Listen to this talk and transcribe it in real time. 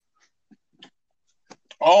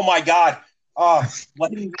Oh my God.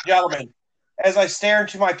 Ladies and gentlemen, as I stare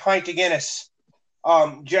into my pint of Guinness,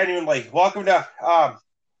 genuinely, welcome to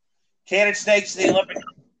Cannon Snakes in the Olympic.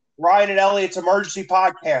 Ryan and Elliot's emergency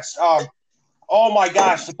podcast. Oh my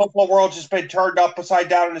gosh, the football world's just been turned upside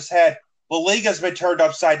down in his head. La Liga's been turned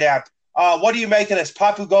upside down. What do you make of this?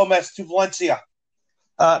 Papu Gomez to Valencia.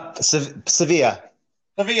 Sevilla.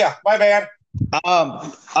 Sevilla, my bad.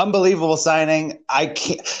 Unbelievable signing. I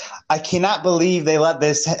cannot believe they let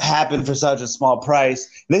this happen for such a small price.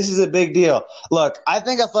 This is a big deal. Look, I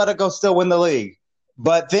think Atletico still win the league,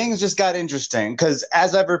 but things just got interesting because,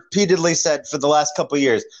 as I've repeatedly said for the last couple of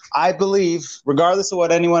years, I believe, regardless of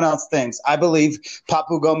what anyone else thinks, I believe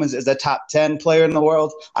Papu Gomez is a top 10 player in the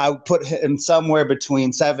world. I would put him somewhere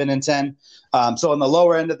between 7 and 10. So on the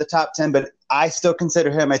lower end of the top 10, but I still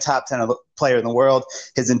consider him a top 10 player in the world.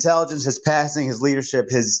 His intelligence, his passing, his leadership,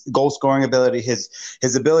 his goal scoring ability, his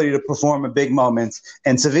ability to perform in big moments.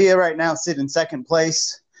 And Sevilla right now sit in second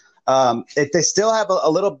place. If they still have a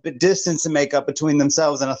little bit distance to make up between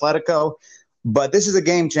themselves and Atletico, but this is a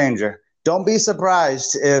game changer. Don't be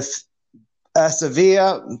surprised if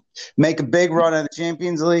Sevilla make a big run in the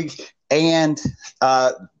Champions League, and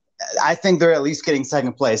I think they're at least getting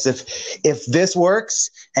second place. If this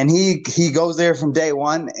works and he goes there from day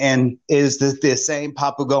one and is the same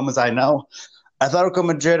Papu Gomez I know, Atletico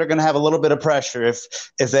Madrid are going to have a little bit of pressure if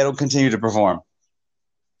they don't continue to perform.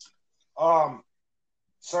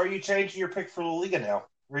 So are you changing your pick for La Liga now?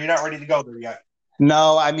 Or are you not ready to go there yet?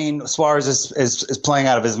 No, I mean, Suarez is playing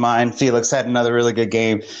out of his mind. Felix had another really good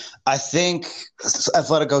game. I think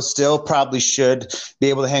Atletico still probably should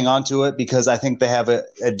be able to hang on to it because I think they have a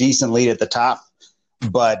decent lead at the top.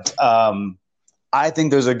 But I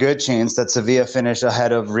think there's a good chance that Sevilla finish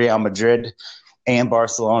ahead of Real Madrid and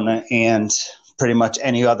Barcelona and pretty much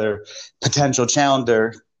any other potential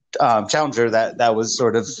challenger that was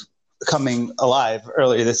sort of coming alive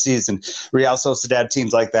earlier this season. Real Sociedad,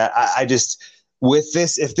 teams like that. I just – with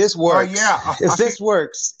this, if this works, this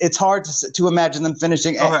works, it's hard to imagine them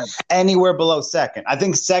finishing anywhere below second. I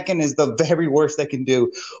think second is the very worst they can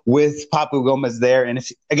do with Papu Gomez there. And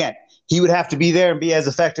if again, he would have to be there and be as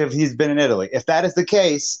effective as he's been in Italy. If that is the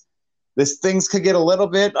case, things could get a little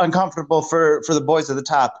bit uncomfortable for the boys at the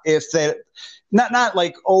top. If they not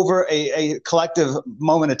like over a collective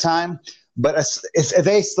moment of time, but if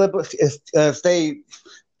they slip, if they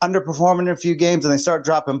underperform in a few games and they start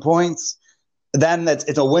dropping points, then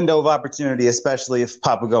it's a window of opportunity, especially if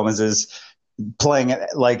Papu Gomez is playing it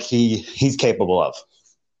like he's capable of.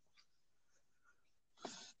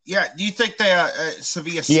 Yeah, do you think that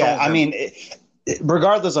Sevilla? Yeah, I mean,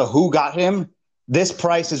 regardless of who got him, this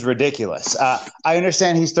price is ridiculous. I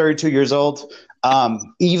understand he's 32 years old.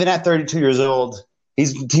 Even at 32 years old,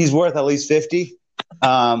 he's worth at least 50.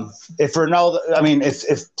 If Ronaldo, I mean,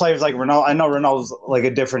 if players like Ronaldo, I know Ronaldo's like a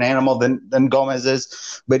different animal than Gomez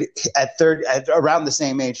is, but at around the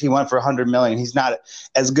same age, he went for 100 million. He's not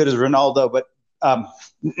as good as Ronaldo, but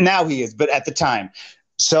now he is. But at the time,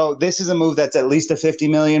 so this is a move that's at least a 50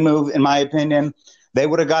 million move, in my opinion. They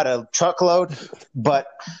would have got a truckload, but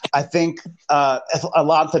I think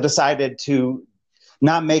Atalanta decided to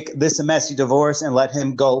not make this a messy divorce and let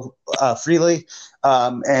him go freely.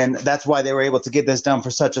 And that's why they were able to get this done for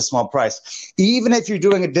such a small price. Even if you're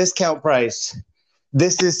doing a discount price,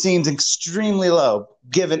 seems extremely low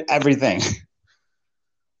given everything.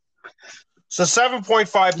 So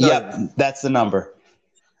 7.5 million. Yep, that's the number.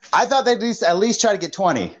 I thought they'd at least try to get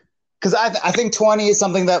 20 because I think 20 is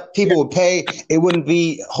something that people would pay. It wouldn't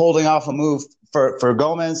be holding off a move for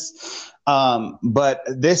Gomez. But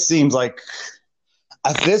this seems like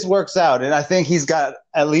if this works out, and I think he's got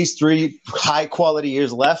at least 3 high-quality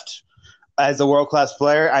years left as a world-class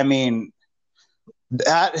player, I mean,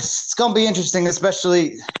 it's going to be interesting,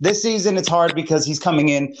 especially this season. It's hard because he's coming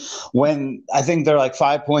in when I think they're like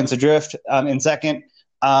 5 points adrift in second.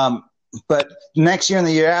 But next year and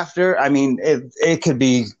the year after, I mean, it could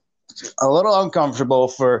be a little uncomfortable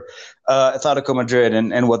for Atletico Madrid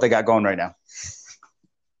and what they got going right now.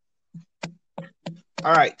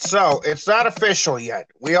 All right, so it's not official yet.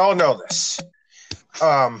 We all know this.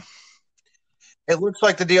 It looks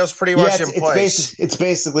like the deal's pretty much in place. It's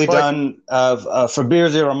basically done.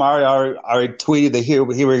 Fabrizio Romano already tweeted that here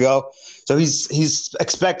we go. So he's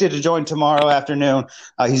expected to join tomorrow afternoon.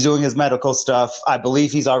 He's doing his medical stuff. I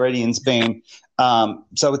believe he's already in Spain.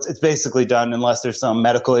 So it's basically done unless there's some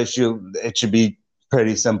medical issue. It should be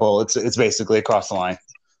pretty simple. It's basically across the line.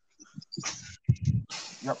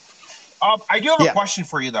 Yep. I do have a question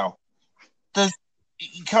for you, though.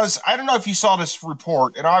 Because I don't know if you saw this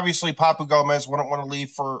report, and obviously Papu Gomez wouldn't want to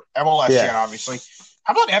leave for MLS yet, obviously.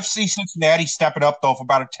 How about FC Cincinnati stepping up, though, for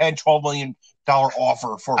about a $10-12 million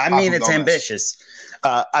offer for I Papu mean, it's Gomez? ambitious.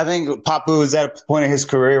 I think Papu is at a point in his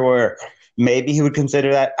career where maybe he would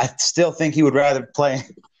consider that. I still think he would rather play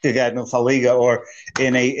in La Liga or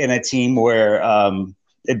in a team where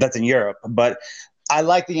that's in Europe. But I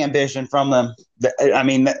like the ambition from them. I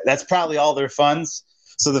mean, that's probably all their funds.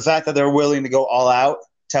 So the fact that they're willing to go all out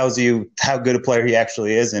tells you how good a player he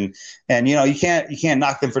actually is, and you can't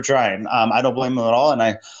knock them for trying. I don't blame them at all, and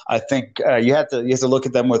I think you have to look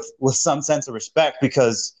at them with some sense of respect,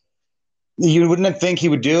 because you wouldn't think he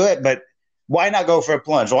would do it, but why not go for a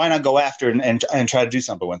plunge? Why not go after and try to do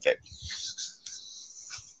something with it?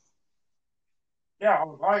 Yeah,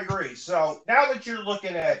 I agree. So now that you're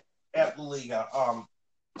looking at La Liga,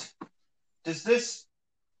 does this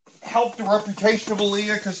help the reputation of La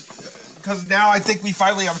Liga? Because now I think we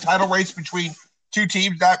finally have a title race between two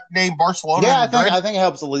teams that named Barcelona. Yeah, I think it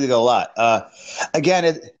helps the Liga a lot.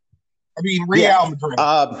 Real Madrid.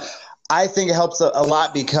 I think it helps a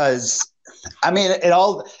lot because, I mean, it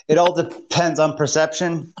all depends on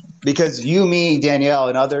perception. Because you, me, Danielle,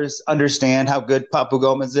 and others understand how good Papu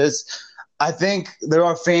Gomez is. I think there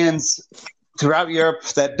are fans throughout Europe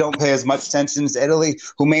that don't pay as much attention to Italy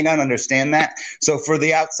who may not understand that. So for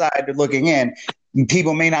the outsider looking in,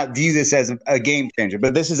 people may not view this as a game changer,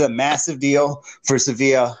 but this is a massive deal for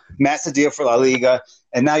Sevilla, massive deal for La Liga,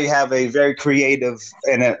 and now you have a very creative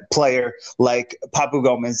and a player like Papu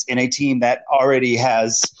Gomez in a team that already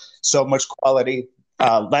has so much quality.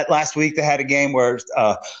 Last week they had a game where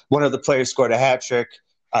one of the players scored a hat trick.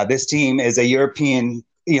 This team is a European,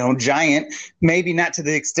 giant, maybe not to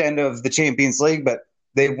the extent of the Champions League, but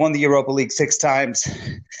they've won the Europa League 6 times.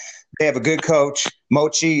 They have a good coach.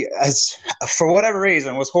 Mochi, for whatever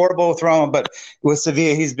reason, was horrible with Roma, but with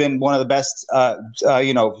Sevilla, he's been one of the best,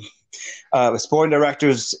 sporting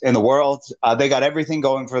directors in the world. They got everything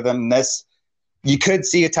going for them. You could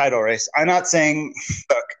see a title race. I'm not saying,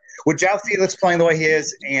 look, with João Felix playing the way he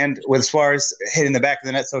is, and with Suarez hitting the back of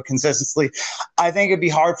the net so consistently, I think it'd be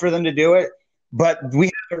hard for them to do it. But we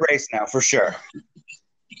have a race now for sure.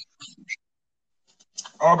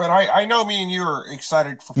 Oh, but I know me and you are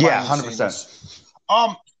excited for. Yeah, 100%.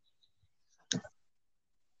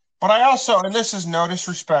 But I also, and this is no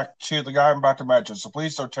disrespect to the guy I'm about to mention, so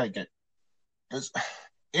please don't take it. Does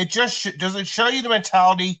it show you the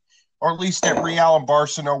mentality, or at least that Real and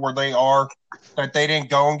Barca know where they are, that they didn't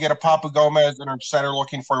go and get a Papu Gomez and instead are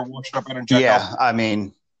looking for a washed up and Dzeko? Yeah, I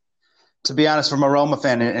mean, to be honest, from a Roma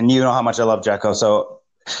fan, and you know how much I love Dzeko, so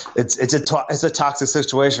it's a toxic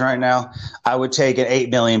situation right now. I would take an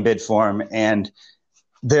 $8 million bid for him, and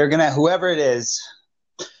they're gonna, whoever it is,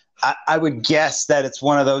 I would guess that it's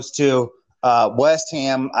one of those two. West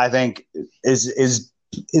Ham, I think, is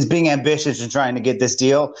being ambitious and trying to get this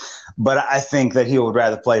deal, but I think that he would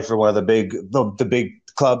rather play for one of the big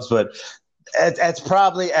clubs. But it's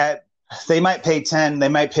probably they might pay 10, they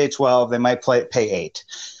might pay 12, they might pay 8.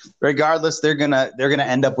 Regardless, they're gonna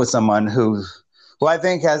end up with someone who I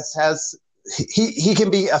think he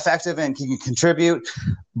can be effective and he can contribute,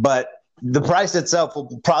 but the price itself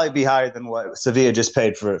will probably be higher than what Sevilla just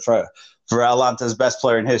paid for Atalanta's best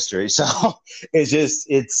player in history. So it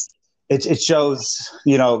shows,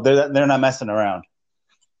 they're not messing around.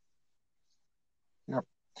 Yep.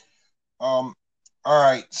 All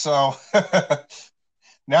right. So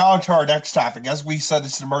now on to our next topic. As we said,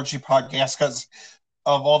 it's an emergency podcast because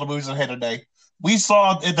of all the moves ahead today. We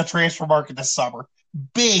saw in the transfer market this summer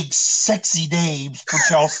big, sexy names for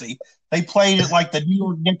Chelsea. They played it like the New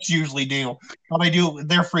York Knicks usually do. How they do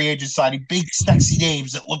their free agent signing. Big, sexy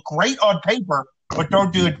names that look great on paper, but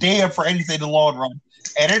don't do a damn for anything in the long run.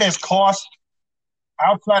 And it has cost,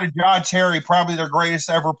 outside of John Terry, probably their greatest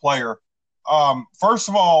ever player. First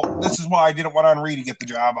of all, this is why I didn't want Henry to get the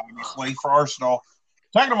job, obviously, for Arsenal.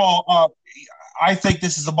 Second of all, I think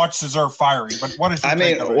this is a much-deserved firing. But what is your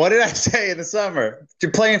take on it? What did I say in the summer?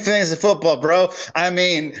 You're playing fantasy football, bro. I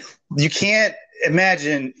mean, you can't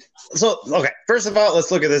imagine. So, okay, first of all, let's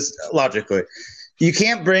look at this logically. You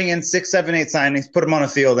can't bring in 6, 7, 8 signings, put them on a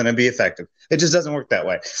field, and it'd be effective. It just doesn't work that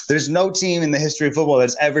way. There's no team in the history of football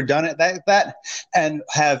that's ever done it like that and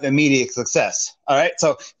have immediate success. All right,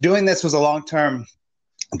 so doing this was a long-term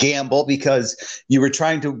gamble because you were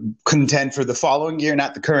trying to contend for the following year,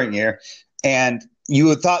 not the current year, and you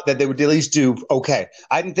had thought that they would at least do okay.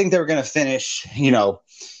 I didn't think they were going to finish,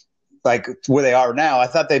 like where they are now. I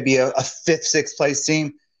thought they'd be a 5th, 6th place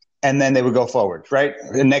team, and then they would go forward, right?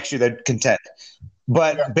 And next year they'd contend.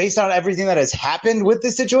 But based on everything that has happened with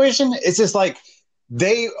this situation, it's just like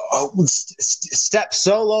they step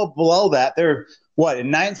so low below that. They're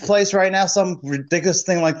in ninth place right now, some ridiculous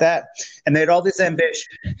thing like that. And they had all this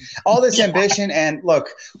ambition. And look,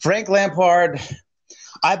 Frank Lampard,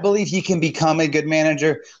 I believe he can become a good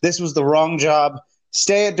manager. This was the wrong job.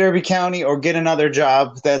 Stay at Derby County or get another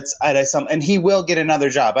job. And he will get another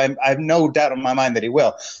job. I have no doubt in my mind that he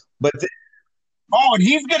will. But and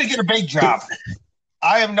he's going to get a big job.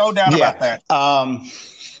 I have no doubt about that.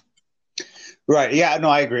 Right. Yeah. No,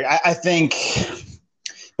 I agree. I think,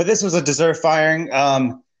 but this was a deserved firing.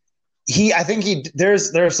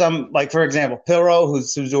 There's some, like, for example, Pilrow,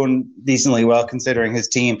 who's doing decently well considering his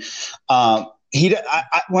team. When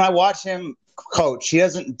I watch him coach, he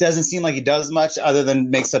doesn't seem like he does much other than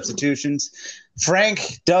make substitutions.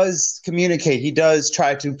 Frank does communicate. He does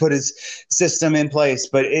try to put his system in place,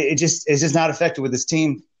 but it's just not effective with his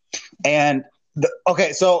team. And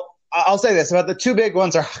so I'll say this about the two big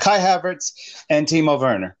ones are Kai Havertz and Timo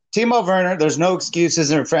Werner. Timo Werner, there's no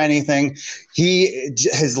excuses for anything. He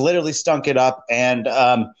has literally stunk it up, and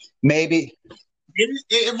maybe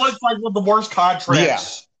it looks like one of the worst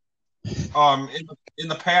contracts. In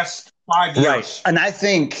the past 5 years. Right. And I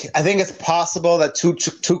think it's possible that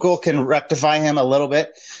Tuchel can rectify him a little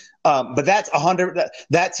bit. But that's 100.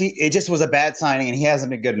 It just was a bad signing, and he hasn't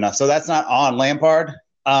been good enough. So that's not on Lampard.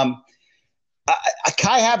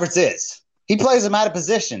 Kai Havertz is. He plays him out of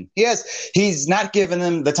position. He's not giving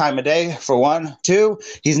them the time of day, for one. Two,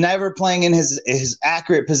 he's never playing in his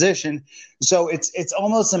accurate position. So it's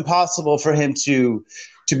almost impossible for him to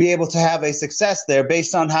be able to have a success there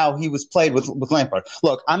based on how he was played with Lampard.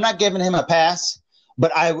 Look, I'm not giving him a pass, but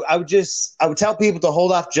I would tell people to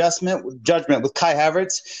hold off judgment with Kai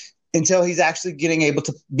Havertz until he's actually being able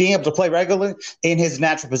to play regularly in his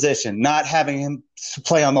natural position, not having him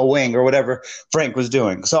play on the wing or whatever Frank was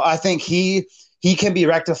doing. So I think he can be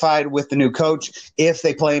rectified with the new coach if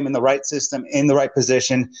they play him in the right system, in the right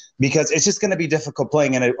position, because it's just going to be difficult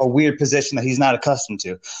playing in a weird position that he's not accustomed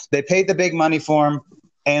to. They paid the big money for him.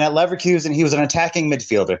 And at Leverkusen, he was an attacking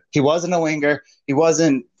midfielder. He wasn't a winger. He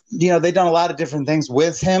wasn't, they've done a lot of different things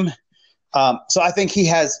with him. So I think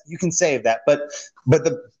you can save that. But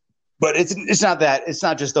it's not that. It's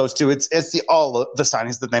not just those two. It's all the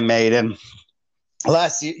signings that they made. And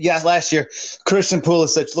last year, Christian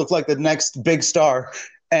Pulisic looked like the next big star.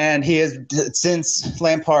 And he has, since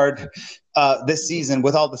Lampard this season,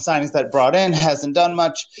 with all the signings that brought in, hasn't done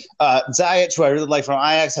much. Ziyech, who I really like from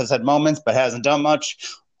Ajax, has had moments, but hasn't done much.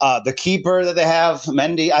 The keeper that they have,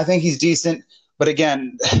 Mendy, I think he's decent. But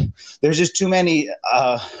again, there's just too many,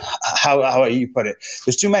 how you put it,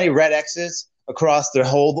 there's too many red X's across their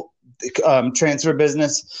whole transfer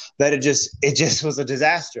business that it just was a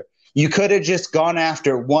disaster. You could have just gone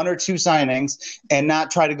after one or two signings and not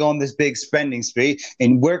try to go on this big spending spree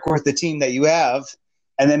and work with the team that you have,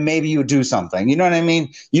 and then maybe you do something. You know what I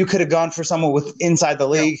mean? You could have gone for someone with inside the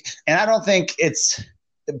league, and I don't think it's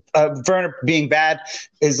Werner being bad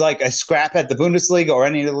is like a scrap at the Bundesliga or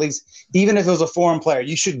any of the leagues. Even if it was a foreign player,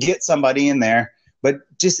 you should get somebody in there, but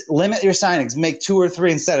just limit your signings. Make 2 or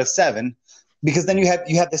 3 instead of 7. Because then you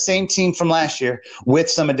have the same team from last year with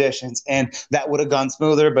some additions, and that would have gone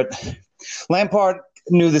smoother. But Lampard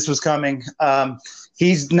knew this was coming.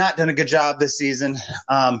 He's not done a good job this season.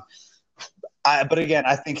 But again,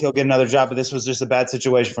 I think he'll get another job. But this was just a bad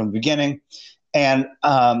situation from the beginning. And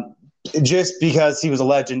just because he was a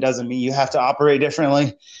legend doesn't mean you have to operate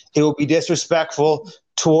differently. It will be disrespectful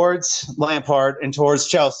towards Lampard and towards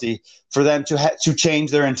Chelsea for them to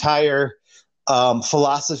change their entire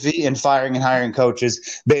philosophy in firing and hiring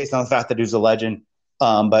coaches based on the fact that he's a legend.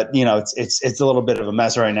 But it's a little bit of a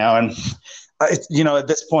mess right now, and at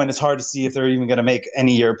this point, it's hard to see if they're even going to make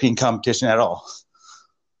any European competition at all.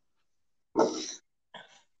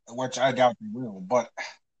 Which I doubt they will. But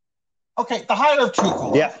okay, the hire of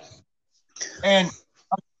Tuchel. Yeah, and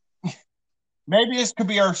maybe this could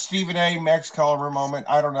be our Stephen A. Max Culver moment.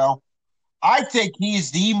 I don't know. I think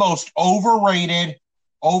he's the most overrated,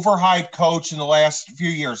 overhyped coach in the last few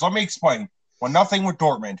years. Let me explain. Won nothing with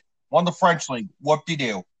Dortmund. Won the French league.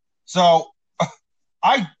 Whoop-de-doo. So,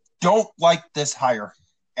 I don't like this hire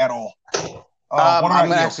at all. I'm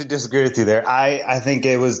going to actually disagree with you there. I think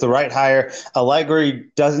it was the right hire. Allegri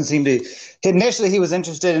doesn't seem to – initially he was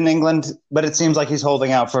interested in England, but it seems like he's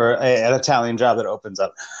holding out for an Italian job that opens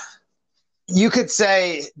up. You could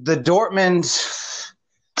say the Dortmund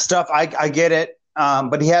stuff, I get it.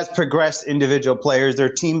 But he has progressed individual players.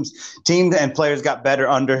 Their teams and players got better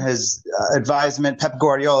under his advisement. Pep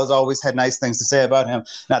Guardiola has always had nice things to say about him.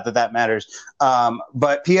 Not that matters.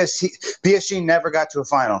 But PSG never got to a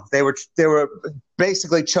final. They were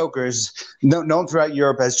basically chokers, known throughout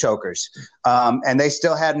Europe as chokers. And they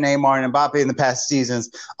still had Neymar and Mbappe in the past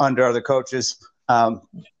seasons under other coaches.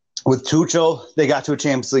 With Tuchel, they got to a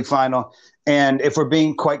Champions League final. And if we're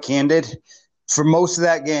being quite candid, for most of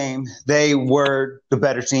that game, they were the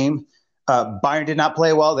better team. Bayern did not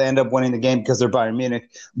play well. They ended up winning the game because they're Bayern Munich.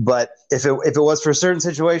 But if it was for certain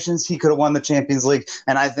situations, he could have won the Champions League.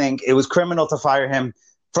 And I think it was criminal to fire him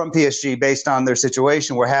from PSG based on their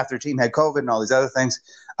situation where half their team had COVID and all these other things.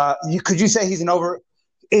 Could you say he's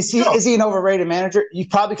is he an overrated manager? You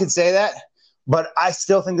probably could say that. But I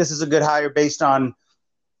still think this is a good hire based on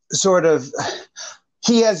sort of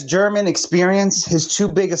he has German experience. His two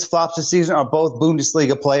biggest flops this season are both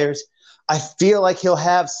Bundesliga players. I feel like he'll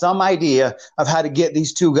have some idea of how to get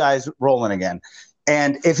these two guys rolling again.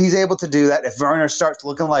 And if he's able to do that, if Werner starts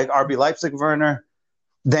looking like RB Leipzig Werner,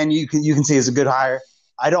 then you can see it's a good hire.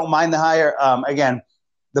 I don't mind the hire. Again,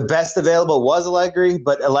 the best available was Allegri,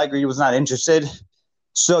 but Allegri was not interested.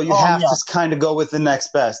 So you have to kind of go with the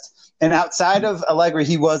next best. And outside of Allegri,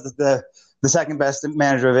 he was the second best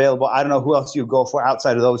manager available. I don't know who else you go for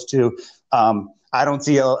outside of those two. I don't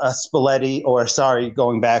see a Spalletti or Sarri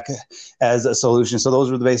going back as a solution. So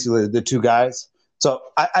those were basically the two guys. So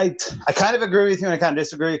I kind of agree with you and I kind of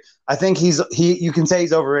disagree. I think you can say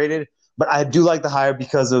he's overrated, but I do like the hire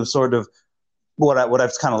because of sort of what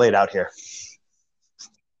I've kind of laid out here.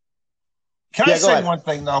 Can I say one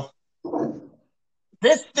thing though?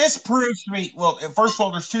 This proves to me. Well, first of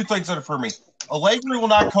all, there's two things that are for me. Allegri will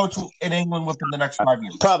not coach in England within the next 5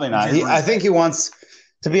 years. Probably not. I think he wants.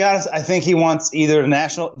 To be honest, I think he wants either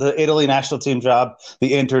the Italy national team job,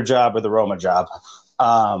 the Inter job, or the Roma job.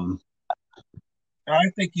 I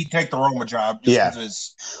think he'd take the Roma job. We have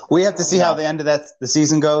to see how the end of the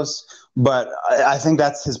season goes, but I think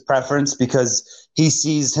that's his preference because he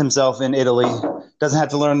sees himself in Italy. Doesn't have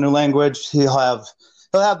to learn a new language. He'll have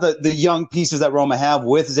the young pieces that Roma have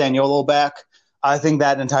with Zaniolo back. I think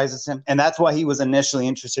that entices him, and that's why he was initially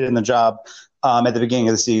interested in the job at the beginning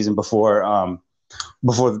of the season before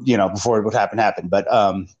what happened. But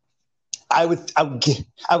I would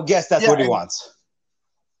guess that's what he wants.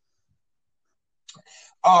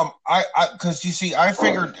 Because you see, I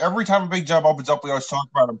figured every time a big job opens up, we always talk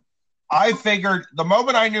about him. I figured the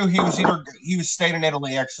moment I knew he was staying in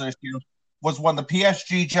Italy actually this year was when the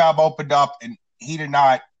PSG job opened up and he did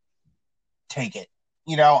not take it.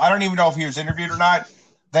 I don't even know if he was interviewed or not.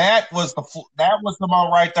 That was the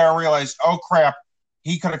moment right there I realized, oh crap,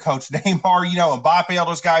 he could have coached Neymar, Mbappe, all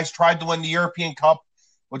those guys tried to win the European Cup,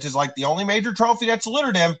 which is like the only major trophy that's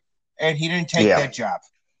littered him, and he didn't take that job.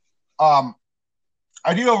 I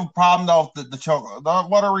do have a problem though with the choke.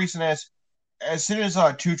 What a reason is, as soon as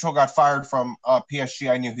Tuchel got fired from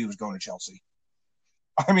PSG, I knew he was going to Chelsea.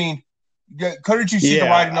 I mean, couldn't you see the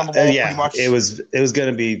writing on the wall pretty much? It was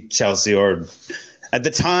going to be Chelsea, or at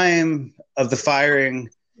the time of the firing,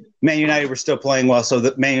 Man United were still playing well, so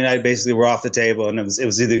the Man United basically were off the table, and it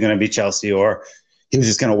was either going to be Chelsea or he was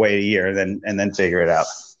just going to wait a year and then figure it out.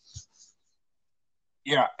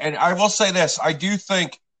 Yeah, and I will say this: I do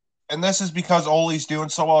think, and this is because Ole's doing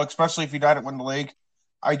so well, especially if United win the league.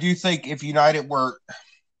 I do think if United were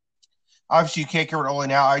obviously you can't get rid of Ole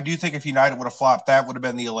now. I do think if United would have flopped, that would have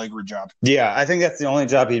been the Allegri job. Yeah, I think that's the only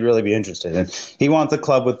job he'd really be interested in. He wants a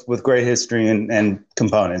club with great history and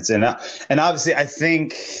components. And obviously I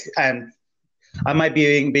think, and I might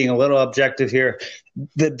be being a little objective here,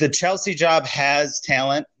 the Chelsea job has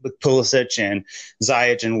talent with Pulisic and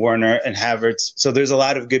Ziyech and Werner and Havertz. So there's a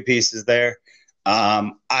lot of good pieces there.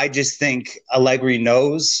 I just think Allegri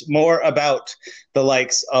knows more about the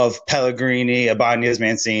likes of Pellegrini, Ibanez,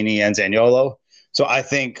 Mancini, and Zaniolo. So I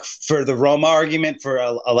think for the Roma argument for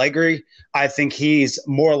Allegri, I think he's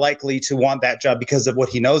more likely to want that job because of what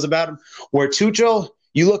he knows about him. Where Tuchel,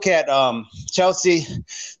 you look at Chelsea,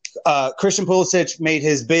 Christian Pulisic made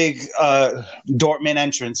his big Dortmund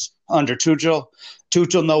entrance under Tuchel.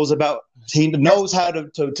 Tuchel knows how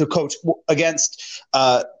to coach against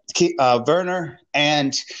Werner,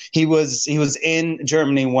 and he was in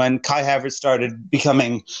Germany when Kai Havertz started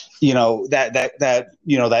becoming,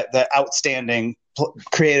 that outstanding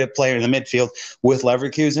creative player in the midfield with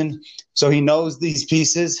Leverkusen. So he knows these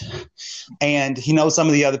pieces, and he knows some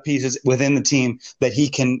of the other pieces within the team that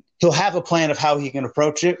he'll have a plan of how he can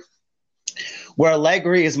approach it. Where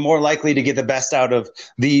Allegri is more likely to get the best out of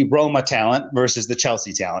the Roma talent versus the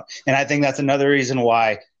Chelsea talent. And I think that's another reason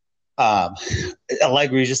why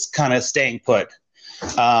Allegri is just kind of staying put.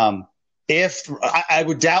 If I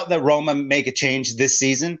would doubt that Roma make a change this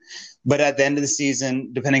season, but at the end of the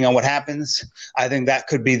season, depending on what happens, I think that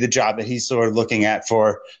could be the job that he's sort of looking at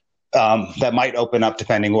for that might open up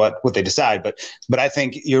depending what they decide. But I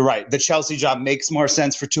think you're right. The Chelsea job makes more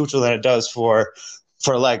sense for Tuchel than it does for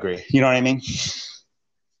Allegri. You know what I mean?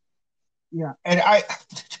 Yeah, and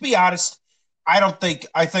to be honest, I think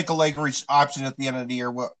Allegri's option at the end of the year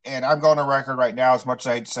will, and I'm going on record right now. As much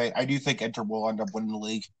as I'd say, I do think Inter will end up winning the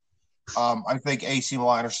league. I think AC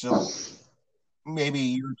Milan are still maybe a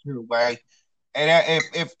year or two away, and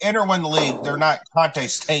if Inter win the league, they're not Conte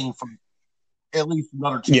staying for at least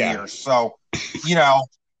another 2 years. So, you know,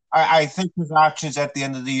 I think his options at the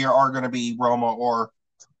end of the year are going to be Roma or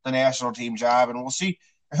the national team job, and we'll see.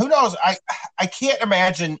 Who knows? I can't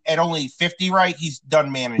imagine at only 50, right? He's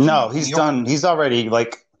done managing. No, he's done. He's already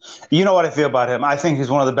like, you know what I feel about him. I think he's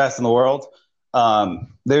one of the best in the world.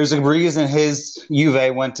 There's a reason his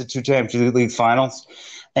Juve went to 2 Champions League finals,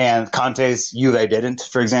 and Conte's Juve didn't,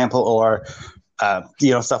 for example, or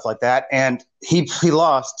stuff like that. And he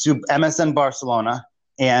lost to MSN Barcelona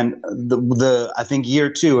and the I think year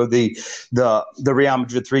 2 of the Real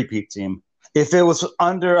Madrid three-peat team. If it was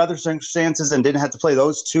under other circumstances and didn't have to play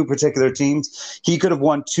those 2 particular teams, he could have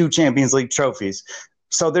won 2 Champions League trophies.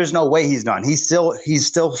 So there's no way he's done. He's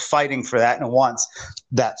still fighting for that and wants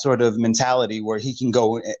that sort of mentality where he can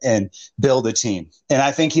go and build a team. And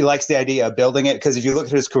I think he likes the idea of building it because if you look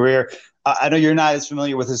at his career, I know you're not as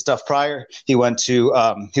familiar with his stuff prior. He went to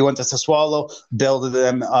Sassuolo, builded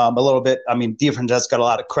them a little bit. I mean, Di Francesco got a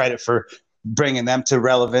lot of credit for bringing them to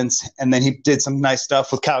relevance, and then he did some nice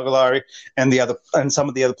stuff with Cagliari and some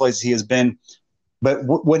of the other places he has been. But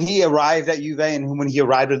when he arrived at Juve and when he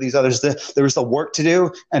arrived at these others, there was the work to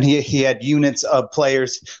do, and he had units of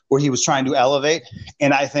players where he was trying to elevate.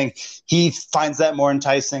 And I think he finds that more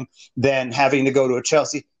enticing than having to go to a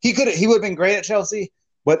Chelsea. He would have been great at Chelsea,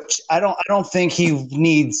 but I don't think he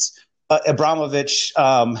needs Abramovich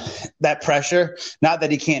that pressure. Not that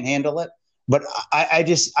he can't handle it. But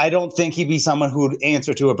I don't think he'd be someone who would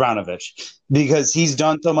answer to Abramovich because he's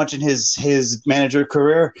done so much in his manager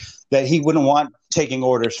career that he wouldn't want taking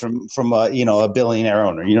orders from a billionaire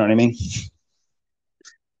owner. You know what I mean?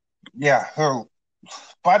 Yeah. Oh,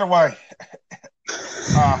 by the way,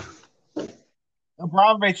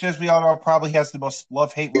 Abramovich, as we all know, probably has the most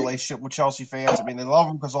love-hate relationship with Chelsea fans. I mean, they love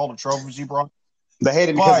him because of all the trophies he brought. They hate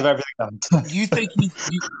him because of everything else.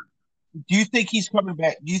 Do you think he's coming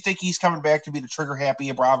back? Do you think he's coming back to be the trigger happy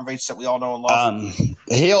Abramovich that we all know and love?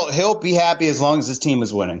 He'll be happy as long as his team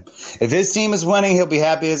is winning. If his team is winning, he'll be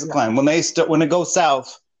happy as a clown. When it goes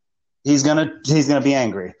south, he's gonna be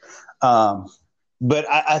angry. But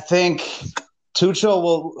I think Tuchel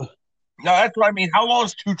will. No, that's what I mean. How long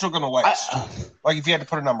is Tuchel going to last? Like, if you had to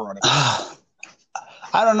put a number on it,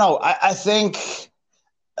 I don't know. I think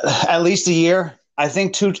at least a year. I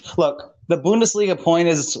think Tuchel. Look. The Bundesliga point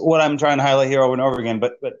is what I'm trying to highlight here over and over again,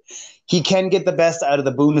 but he can get the best out of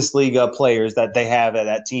the Bundesliga players that they have at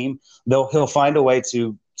that team. Though he'll find a way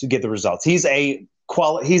to get the results. He's a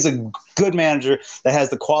good manager that has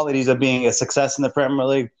the qualities of being a success in the Premier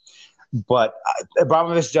League. But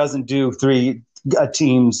Abramovich doesn't do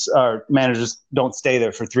teams or managers don't stay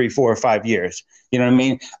there for 3, 4, or 5 years. You know what I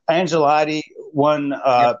mean? Ancelotti won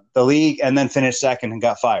the league and then finished second and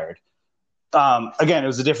got fired. Again, it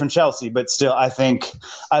was a different Chelsea, but still, I think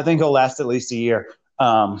he'll last at least a year.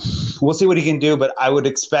 We'll see what he can do, but I would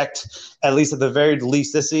expect at least at the very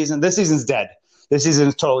least this season. This season's dead. This season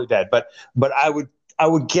is totally dead. But I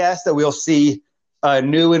would guess that we'll see not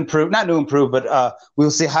new improved, but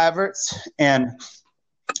we'll see Havertz, and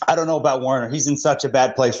I don't know about Werner. He's in such a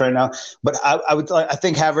bad place right now. But I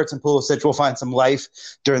think Havertz and Pulisic will find some life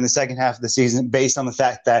during the second half of the season based on the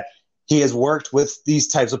fact that he has worked with these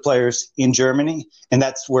types of players in Germany, and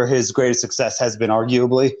that's where his greatest success has been,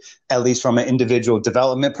 arguably, at least from an individual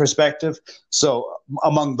development perspective. So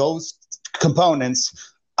among those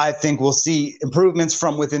components, I think we'll see improvements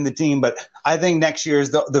from within the team. But I think next year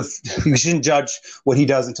is we shouldn't judge what he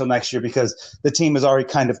does until next year because the team is already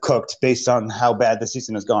kind of cooked based on how bad the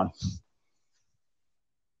season has gone.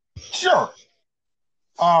 Sure.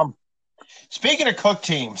 Speaking of cooked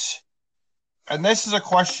teams, and this is a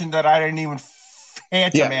question that I didn't even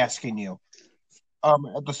phantom asking you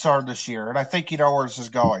at the start of this year, and I think you know where this is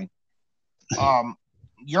going.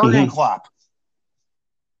 Jurgen Klopp.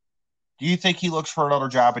 Do you think he looks for another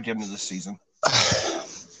job at the end of this season?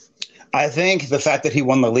 I think the fact that he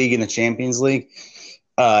won the league in the Champions League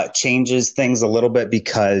changes things a little bit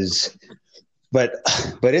but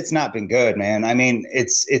it's not been good, man. I mean,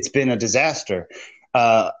 it's been a disaster.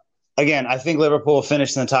 Again, I think Liverpool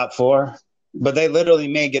finished in the top 4. But they literally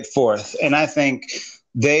may get 4th. And I think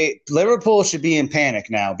Liverpool should be in panic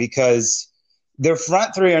now because their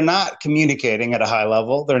front 3 are not communicating at a high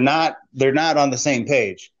level. They're not on the same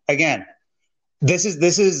page. Again, this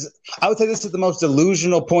is I would say this is the most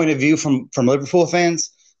delusional point of view from Liverpool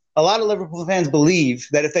fans. a lot of Liverpool fans believe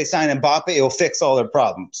that if they sign Mbappe, it will fix all their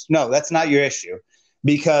problems. No, that's not your issue.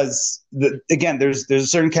 Because again, there's a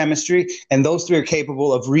certain chemistry, and those three are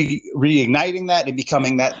capable of reigniting that and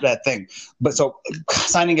becoming that thing. But so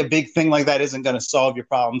signing a big thing like that isn't going to solve your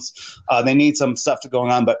problems. They need some stuff to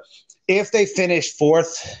going on. But if they finish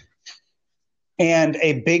fourth and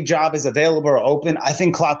a big job is available or open, I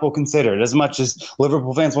think Klopp will consider it. As much as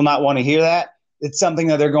Liverpool fans will not want to hear that, it's something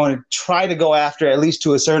that they're going to try to go after, at least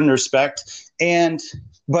to a certain respect.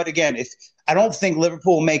 But again, I don't think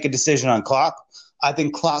Liverpool will make a decision on Klopp. I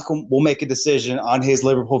think Klopp will make a decision on his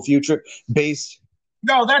Liverpool future based.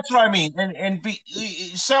 No, that's what I mean. And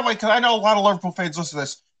sadly, because I know a lot of Liverpool fans listen to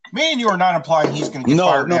this, me and you are not implying he's going to get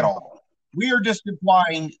fired at all. We are just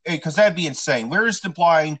implying, because that'd be insane. We're just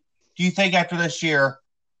implying, do you think after this year,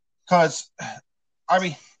 because, I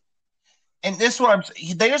mean, and this is what I'm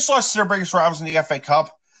saying, they just lost their biggest rivals in the FA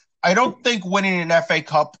Cup. I don't think winning an FA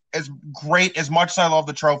Cup, as great, as much as I love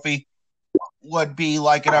the trophy, would be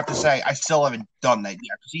like enough to say I still haven't done that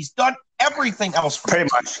yet, because he's done everything else for pretty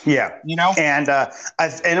much, yeah. You know, and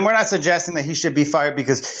we're not suggesting that he should be fired,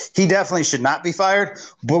 because he definitely should not be fired.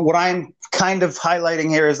 But what I'm kind of highlighting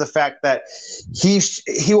here is the fact that he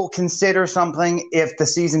will consider something if the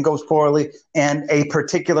season goes poorly and a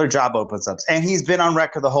particular job opens up. And he's been on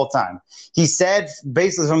record the whole time. He said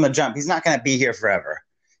basically from the jump, he's not going to be here forever.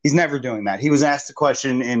 He's never doing that. He was asked a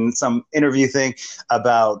question in some interview thing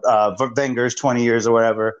about Wenger's 20 years or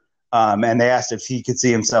whatever, and they asked if he could see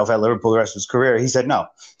himself at Liverpool the rest of his career. He said no.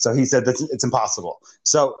 So he said it's impossible.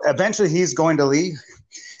 So eventually he's going to leave.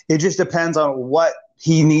 It just depends on what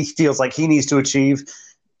he feels like he needs to achieve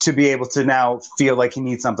to be able to now feel like he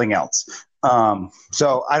needs something else.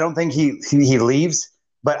 So I don't think he leaves,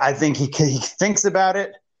 but I think he thinks about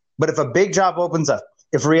it. But if a big job opens up,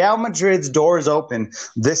 if Real Madrid's doors open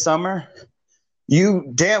this summer,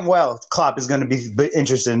 you damn well Klopp is going to be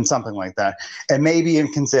interested in something like that and maybe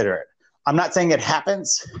even consider it. I'm not saying it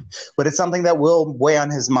happens, but it's something that will weigh on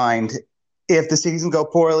his mind. If the season go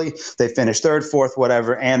poorly, they finish third, fourth,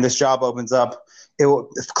 whatever, and this job opens up,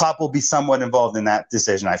 Klopp will be somewhat involved in that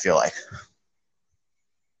decision, I feel like.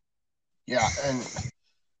 Yeah, and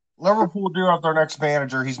Liverpool do have their next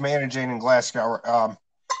manager. He's managing in Glasgow.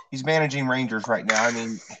 He's managing Rangers right now. I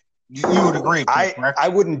mean, you would agree. Correct? I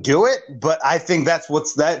wouldn't do it, but I think that's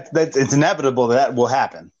that it's inevitable that will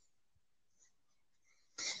happen.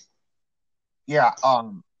 Yeah,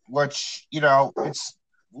 which, it's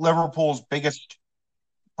Liverpool's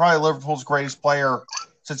probably Liverpool's greatest player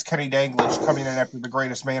since Kenny Dalglish, coming in after the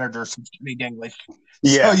greatest manager since Kenny Dalglish.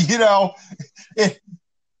 Yeah. So,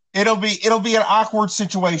 it'll be an awkward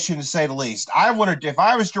situation, to say the least. If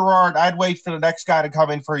I was Gerrard, I'd wait for the next guy to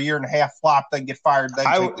come in for a year and a half, flop, then get fired, then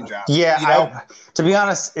take the job. Yeah, to be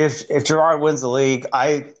honest, if Gerrard wins the league,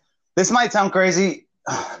 this might sound crazy.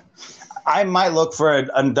 I might look for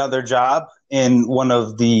another job in one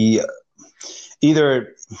of the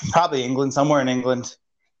either probably England, somewhere in England,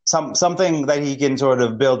 something that he can sort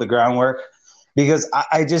of build the groundwork. Because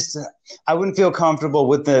I wouldn't feel comfortable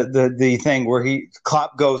with the thing where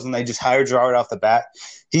Klopp goes and they just hire Gerrard off the bat.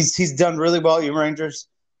 He's done really well at Rangers,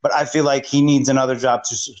 but I feel like he needs another job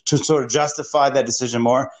to sort of justify that decision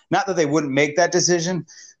more. Not that they wouldn't make that decision,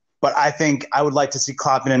 but I think I would like to see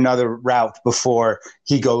Klopp in another route before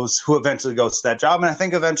who eventually goes to that job. And I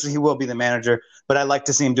think eventually he will be the manager, but I'd like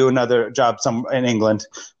to see him do another job somewhere in England,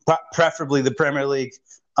 preferably the Premier League,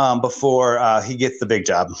 before he gets the big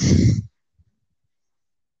job.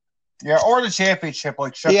 Yeah, or the championship,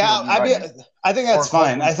 like Sheffield. Yeah, I think that's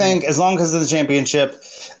fine. I think as long as it's the championship,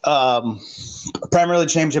 Premier League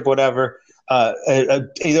championship, whatever,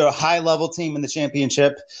 either a high-level team in the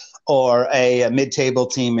championship or a mid-table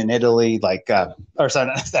team in Italy,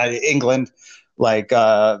 England, like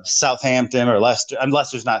Southampton or Leicester. And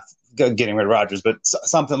Leicester's not getting rid of Rodgers, but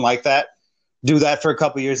something like that. Do that for a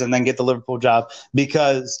couple of years and then get the Liverpool job,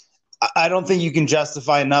 because I don't think you can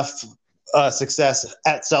justify enough success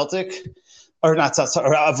at Celtic, or not Celtic,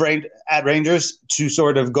 or at Rangers to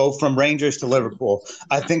sort of go from Rangers to Liverpool.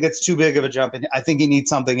 I think that's too big of a jump, and I think he needs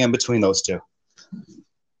something in between those two.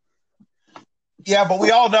 Yeah, but we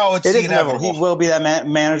all know it is inevitable. He will be that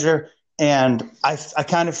manager, and I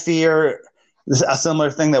kind of fear a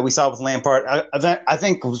similar thing that we saw with Lampard. I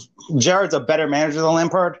think Gerrard's a better manager than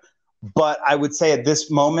Lampard, but I would say at this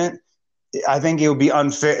moment, I think it would be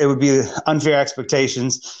unfair. It would be unfair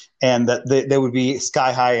expectations, and that they would be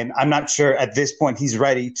sky high. And I'm not sure at this point he's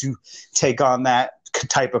ready to take on that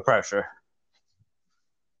type of pressure.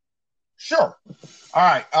 Sure.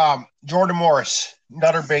 All right. Jordan Morris,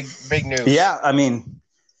 another big news. Yeah, I mean,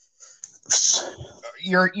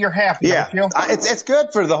 you're happy, Yeah, don't you? it's good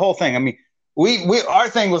for the whole thing. I mean, we our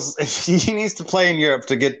thing was if he needs to play in Europe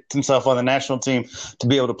to get himself on the national team to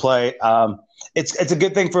be able to play. It's a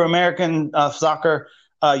good thing for American soccer.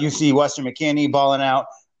 You see Weston McKennie balling out.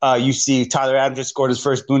 You see Tyler Adams just scored his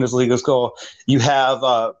first Bundesliga goal. You have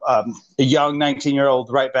a young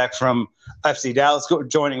 19-year-old right back from FC Dallas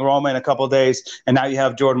joining Roma in a couple of days, and now you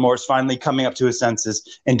have Jordan Morris finally coming up to his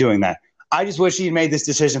senses and doing that. I just wish he had made this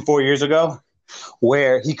decision 4 years ago,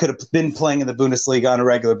 where he could have been playing in the Bundesliga on a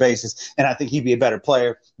regular basis, and I think he'd be a better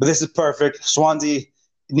player. But this is perfect. Swansea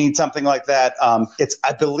needs something like that.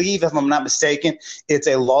 I believe, if I'm not mistaken, it's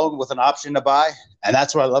a loan with an option to buy, and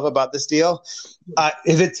that's what I love about this deal.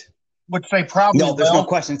 If it's Which they probably there's no will.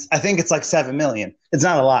 question. I think it's like $7 million. It's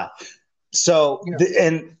not a lot. So,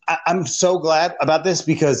 I'm so glad about this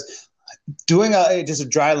because doing just a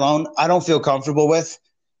dry loan, I don't feel comfortable with,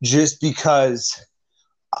 just because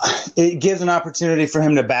it gives an opportunity for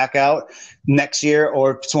him to back out next year,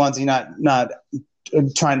 or Swansea not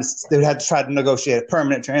trying to, they would have to try to negotiate a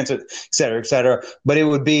permanent transfer, et cetera, et cetera. But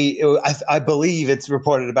I believe it's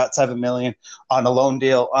reported about $7 million on a loan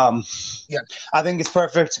deal. I think it's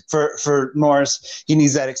perfect for Morris. He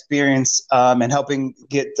needs that experience and helping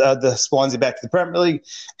get the Swansea back to the Premier League.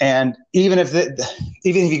 And even if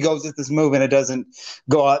he goes with this move and it doesn't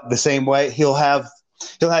go out the same way, he'll have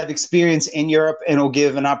experience in Europe, and it'll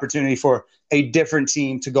give an opportunity for a different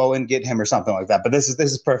team to go and get him or something like that. But this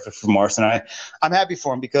is perfect for Morris, and I'm happy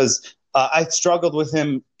for him because I struggled with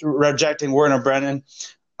him rejecting Werner Brennan,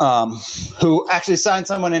 who actually signed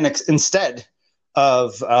someone instead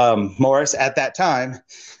of Morris at that time,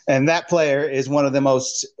 and that player is one of the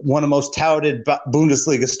most touted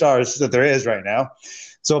Bundesliga stars that there is right now.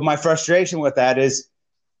 So my frustration with that is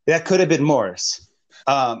that could have been Morris.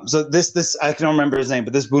 So this I can't remember his name,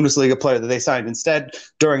 but this Bundesliga player that they signed instead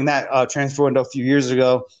during that transfer window a few years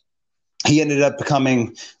ago, he ended up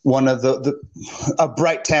becoming one of a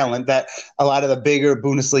bright talent that a lot of the bigger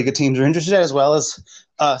Bundesliga teams are interested in, as well as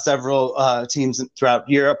several teams throughout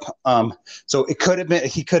Europe. So he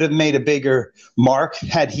could have made a bigger mark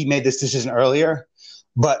had he made this decision earlier,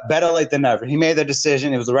 but better late than never. He made the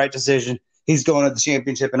decision. It was the right decision. He's going to the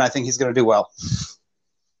championship, and I think he's going to do well.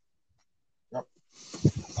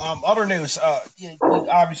 Other news, you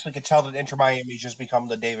obviously could tell that Inter Miami's just become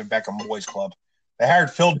the David Beckham Boys Club. They hired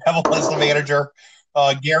Phil Neville as the manager,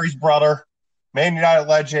 Gary's brother, Man United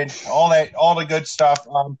legend, all the good stuff.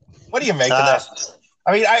 What do you make of this?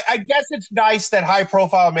 I mean, I guess it's nice that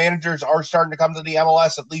high-profile managers are starting to come to the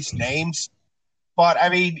MLS, at least names. But, I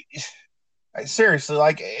mean, seriously,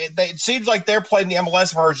 like it seems like they're playing the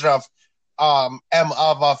MLS version of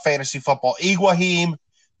fantasy football. Higuain,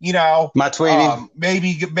 Matuidi.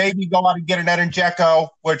 Maybe go out and get an Edin Dzeko,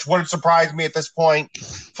 which wouldn't surprise me at this point.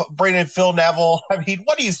 Bring in Phil Neville. I mean,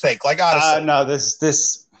 what do you think? Like, honestly, no,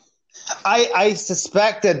 I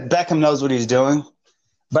suspect that Beckham knows what he's doing,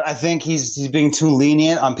 but I think he's being too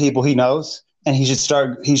lenient on people he knows, and he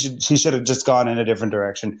should have just gone in a different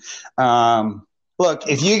direction. Look,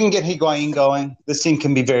 if you can get Higuain going, this team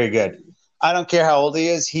can be very good. I don't care how old he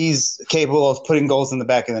is; he's capable of putting goals in the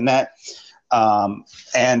back of the net.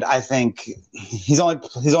 And I think he's only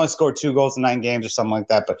scored 2 goals in 9 games or something like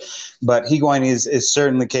that. But Higuain is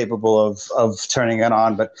certainly capable of turning it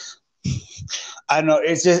on. But I don't know.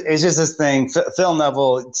 It's just this thing. Phil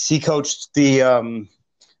Neville, he coached the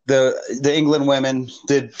England women,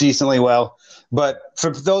 did decently well. But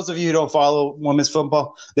for those of you who don't follow women's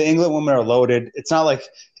football, the England women are loaded. It's not like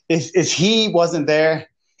if he wasn't there,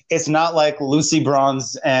 it's not like Lucy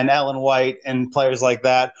Bronze and Ellen White and players like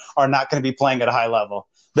that are not going to be playing at a high level.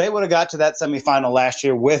 They would have got to that semifinal last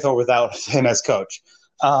year with or without him as coach.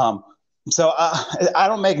 So I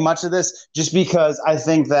don't make much of this just because I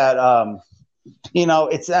think that,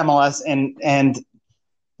 it's MLS and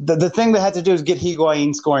the thing they had to do is get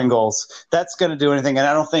Higuain scoring goals. That's going to do anything. And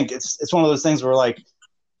I don't think it's one of those things where like,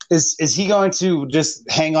 is he going to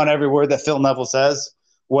just hang on every word that Phil Neville says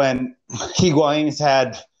when Higuain's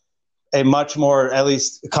had a much more, at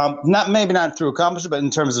least maybe not through accomplishment, but in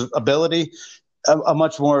terms of ability, a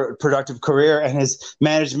much more productive career, and his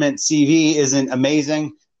management CV isn't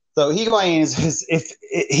amazing. So Higuain if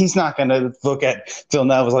he's not going to look at Phil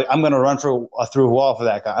Neville like, I'm going to run through a wall for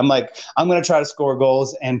that guy. I'm going to try to score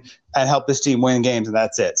goals and help this team win games, and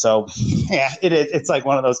that's it. So yeah, it's like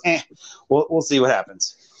one of those. We'll see what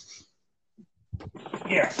happens.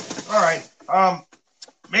 Yeah. All right.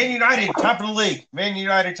 Man United, top of the league.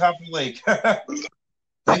 They're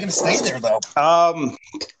going to stay there, though. I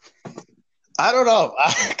don't know.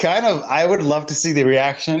 I would love to see the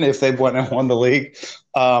reaction if they went and won the league.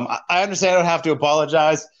 I understand I don't have to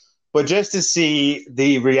apologize, but just to see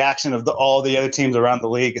the reaction of all the other teams around the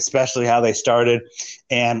league, especially how they started,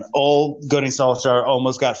 and old Gunny Solskjaer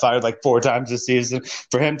almost got fired like 4 times this season.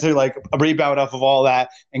 For him to like rebound off of all that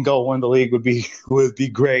and go win the league would be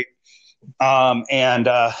great.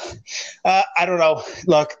 I don't know.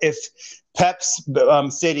 Look, if Pep's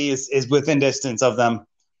City is within distance of them,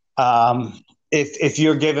 if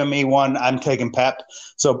you're giving me one, I'm taking Pep.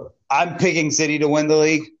 So I'm picking City to win the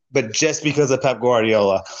league, but just because of Pep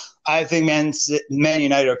Guardiola. I think Man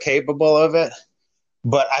United are capable of it,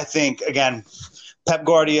 but I think, again, Pep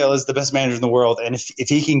Guardiola is the best manager in the world, and if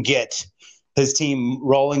he can get his team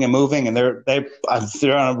rolling and moving, and they're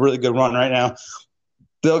on a really good run right now,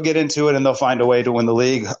 they'll get into it and they'll find a way to win the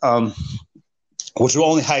league, which will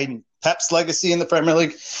only heighten Pep's legacy in the Premier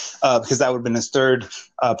League because that would have been his 3rd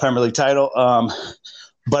Premier League title.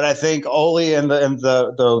 But I think Ole and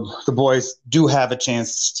the boys do have a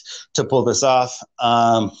chance to pull this off.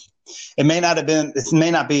 It may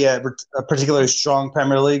not be a particularly strong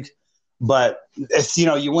Premier League, but if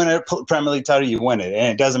you win a Premier League title, you win it,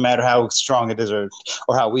 and it doesn't matter how strong it is or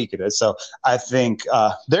how weak it is. So I think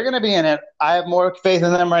they're going to be in it. I have more faith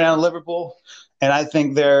in them right now in Liverpool, and I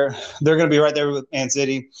think they're going to be right there with Man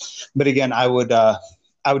City. But again, I would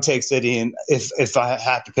take City, and if I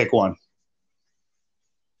have to pick one.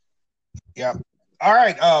 Yeah. All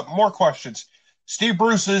right. More questions. Steve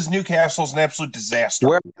Bruce's Newcastle is an absolute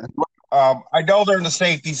disaster. I know they're in the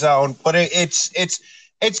safety zone, but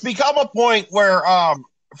it's become a point where,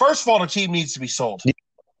 first of all, the team needs to be sold,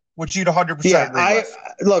 which you'd 100% agree with.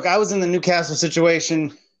 Look, I was in the Newcastle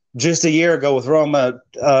situation just a year ago with Roma.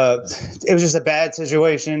 It was just a bad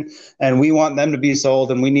situation, and we want them to be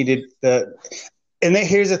sold, and we needed the. And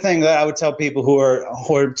here's the thing that I would tell people who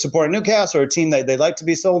are supporting Newcastle or a team that they'd like to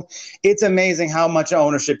be sold. It's amazing how much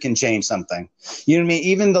ownership can change something. You know what I mean?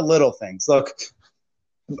 Even the little things. Look,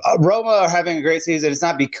 Roma are having a great season. It's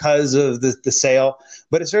not because of the sale,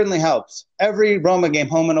 but it certainly helps. Every Roma game,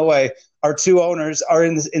 home and away, our 2 owners are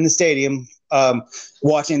in the stadium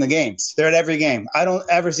watching the games. They're at every game. I don't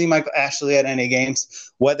ever see Michael Ashley at any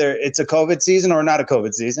games, whether it's a COVID season or not a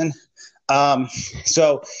COVID season.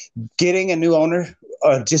 So getting a new owner,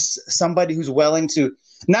 just somebody who's willing to,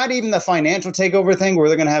 not even the financial takeover thing where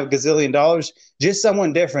they're going to have $1 gazillion, just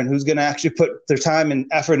someone different who's going to actually put their time and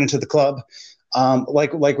effort into the club.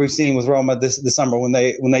 Like we've seen with Roma this summer when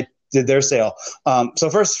they did their sale. So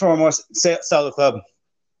first and foremost, sell the club.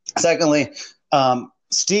 Secondly,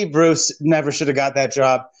 Steve Bruce never should have got that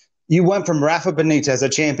job. You went from Rafa Benitez, a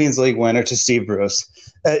Champions League winner, to Steve Bruce.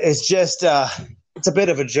 It's just it's a bit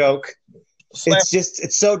of a joke.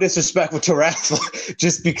 It's so disrespectful to Rafa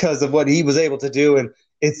just because of what he was able to do, and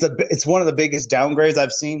it's one of the biggest downgrades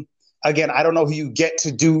I've seen. Again, I don't know who you get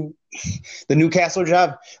to do the Newcastle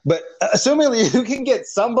job, but assuming you can get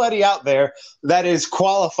somebody out there that is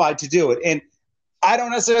qualified to do it. And I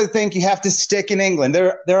don't necessarily think you have to stick in England.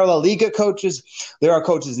 There are La Liga coaches. There are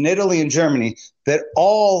coaches in Italy and Germany that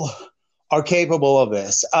all are capable of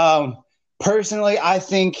this. Personally, I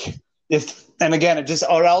think and again, it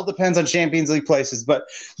all depends on Champions League places. But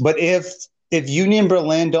if Union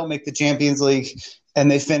Berlin don't make the Champions League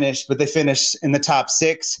and they finish in the top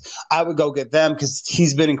 6, I would go get them because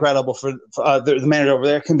he's been incredible for the manager over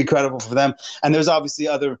there can be credible for them. And there's obviously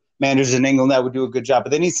other managers in England that would do a good job,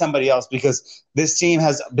 but they need somebody else because this team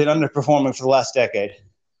has been underperforming for the last decade.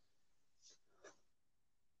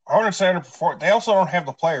 I understand underperform. They also don't have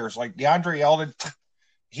the players like DeAndre Eldon.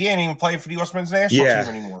 He ain't even playing for the U.S. men's national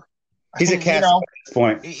team anymore. He's a cast at this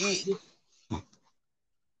point.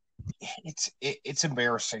 It's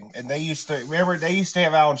embarrassing. And they used to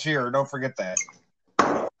have Alan Shearer. Don't forget that.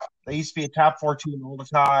 They used to be a top 4 team all the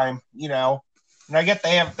time, And I get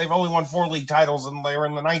they've only won 4 league titles and they were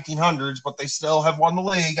in the 1900s, but they still have won the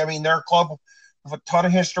league. I mean, they're a club with a ton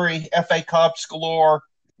of history, FA Cups galore,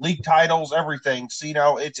 league titles, everything.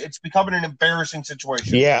 So, it's becoming an embarrassing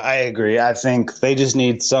situation. Yeah, I agree. I think they just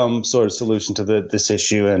need some sort of solution to this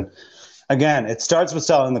issue. And again, it starts with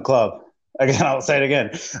selling the club. Again, I'll say it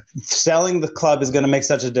again. Selling the club is going to make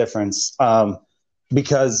such a difference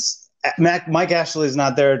because Mike Ashley is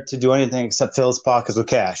not there to do anything except fill his pockets with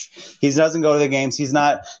cash. He doesn't go to the games. He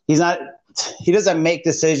doesn't make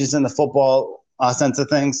decisions in the football sense of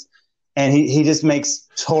things. And he just makes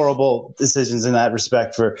horrible decisions in that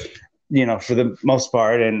respect for the most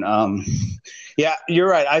part. And yeah, you're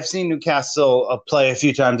right. I've seen Newcastle play a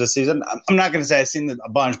few times this season. I'm not going to say I've seen them a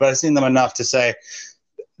bunch, but I've seen them enough to say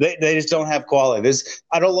they just don't have quality.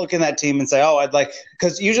 I don't look in that team and say,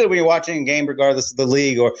 because usually when you're watching a game, regardless of the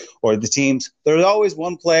league or the teams, there's always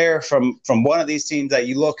one player from one of these teams that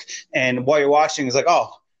you look and while you're watching is like,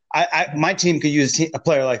 oh, My team could use a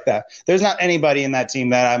player like that. There's not anybody in that team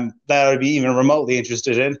that I would be even remotely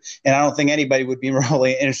interested in, and I don't think anybody would be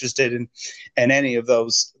remotely interested in any of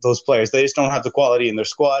those players. They just don't have the quality in their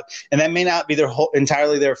squad, and that may not be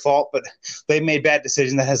entirely their fault, but they made bad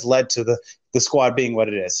decisions that has led to the squad being what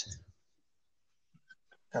it is.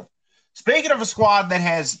 Speaking of a squad that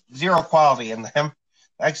has zero quality in them,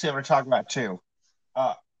 actually, I'm going to talk about two.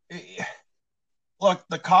 Look,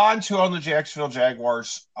 the Khans who own the Jacksonville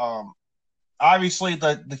Jaguars, obviously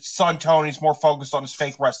the son Tony's more focused on his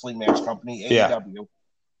fake wrestling match company, AEW. Yeah.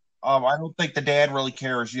 I don't think the dad really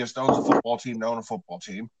cares. He just owns a football team to own a football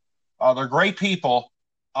team. They're great people,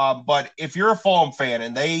 but if you're a Fulham fan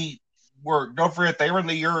and don't forget, they were in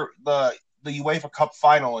the UEFA Cup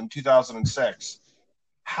final in 2006.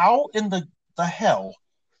 How in the hell?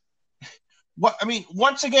 What I mean,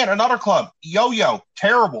 once again, another club, yo-yo,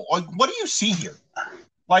 terrible. Like, what do you see here?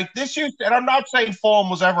 Like this used, and I'm not saying Fulham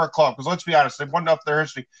was ever a club because let's be honest, they've won up their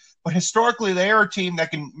history. But historically, they are a team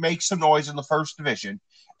that can make some noise in the first division,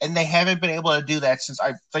 and they haven't been able to do that since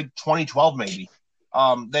I think 2012, maybe.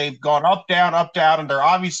 They've gone up, down, and they're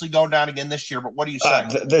obviously going down again this year. But what do you say?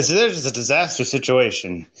 This is a disaster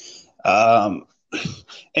situation.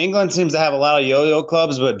 England seems to have a lot of yo-yo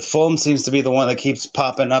clubs, but Fulham seems to be the one that keeps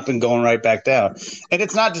popping up and going right back down. And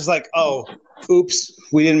it's not just like, oh, oops,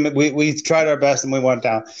 we tried our best and we went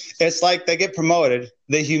down. It's like they get promoted,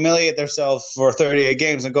 they humiliate themselves for 38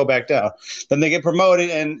 games and go back down. Then they get promoted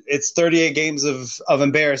and it's 38 games of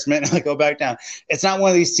embarrassment and they go back down. It's not one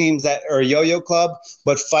of these teams that are a yo-yo club,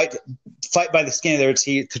 but fight by the skin of their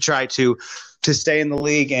teeth to try to stay in the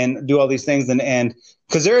league and do all these things and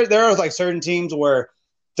because there are like certain teams where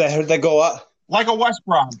they go up, like a West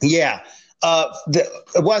Brom. Yeah,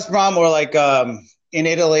 the West Brom, or like in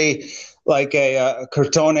Italy, like a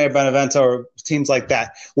Crotone, Benevento, or teams like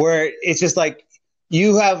that, where it's just like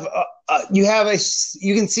you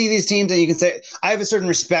can see these teams and you can say I have a certain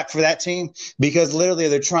respect for that team because literally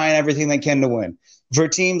they're trying everything they can to win. For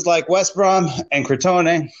teams like West Brom and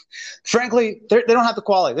Crotone, frankly, they don't have the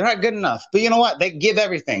quality. They're not good enough. But you know what? They give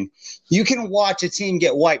everything. You can watch a team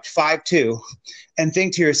get wiped 5-2 and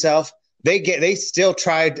think to yourself, they still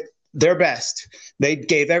tried their best. They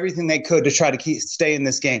gave everything they could to try to stay in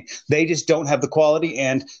this game. They just don't have the quality,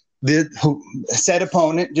 and the said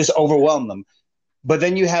opponent just overwhelmed them. But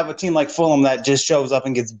then you have a team like Fulham that just shows up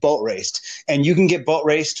and gets boat raced. And you can get boat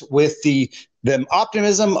raced with the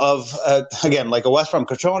optimism of, again, like a West Brom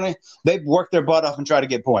Crotone. They've worked their butt off and try to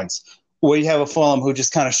get points. Where you have a Fulham who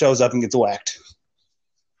just kind of shows up and gets whacked.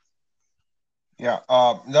 Yeah,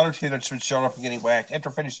 another team that's been showing up and getting whacked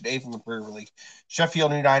after finishing 8th in the Premier League.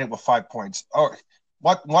 Sheffield United with 5 points. Oh,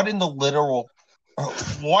 what in the literal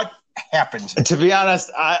what happened? To be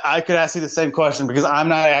honest, I could ask you the same question because I'm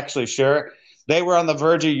not actually sure. They were on the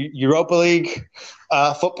verge of Europa League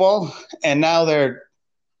football, and now they're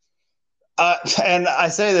and I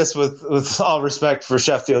say this with all respect for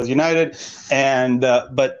Sheffield United,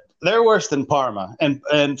 but they're worse than Parma.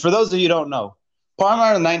 And for those of you who don't know, Parma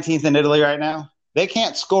are 19th in Italy right now. They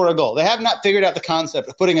can't score a goal. They have not figured out the concept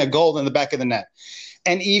of putting a goal in the back of the net.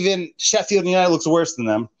 And even Sheffield United looks worse than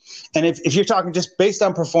them. And if you're talking just based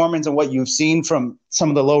on performance and what you've seen from some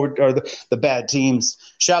of the lower or the bad teams,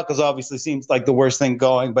 Schalke's obviously seems like the worst thing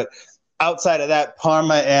going. But outside of that,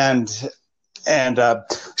 Parma and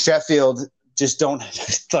Sheffield just don't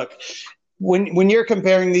look. When you're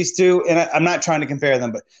comparing these two, and I'm not trying to compare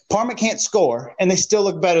them, but Parma can't score, and they still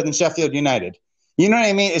look better than Sheffield United. You know what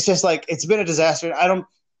I mean? It's just like it's been a disaster. I don't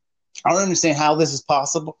understand how this is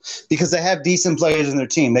possible because they have decent players in their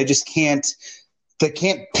team. They just can't. They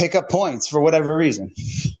can't pick up points for whatever reason.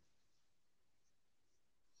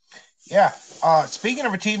 Yeah. Speaking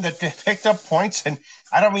of a team that picked up points, and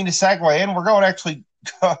I don't mean to segue in, we're going actually.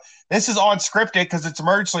 This is unscripted because it's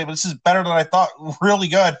emergency, but this is better than I thought. Really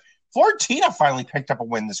good. Fiorentina finally picked up a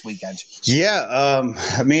win this weekend. Yeah.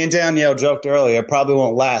 Me and Danielle joked earlier. It probably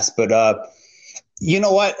won't last, but you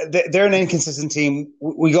know what? They're an inconsistent team.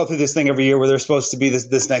 We go through this thing every year where they're supposed to be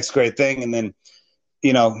this next great thing, and then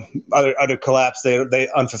other collapse. They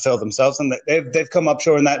unfulfill themselves, and they've come up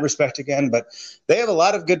short in that respect again. But they have a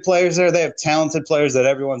lot of good players there. They have talented players that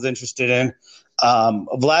everyone's interested in.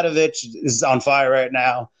 Vlahovic is on fire right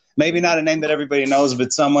now. Maybe not a name that everybody knows,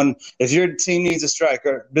 but someone. If your team needs a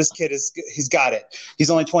striker, this kid he's got it.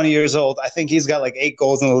 He's only 20 years old. I think he's got like 8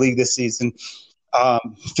 goals in the league this season.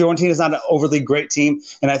 Fiorentina is not an overly great team,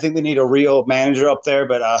 and I think they need a real manager up there.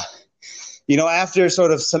 But after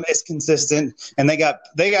sort of some inconsistent, and they got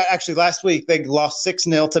actually last week they lost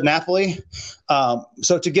 6-0 to Napoli.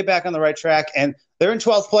 So to get back on the right track, and they're in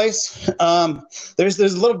 12th place. There's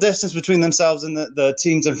a little distance between themselves and the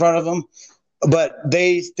teams in front of them, but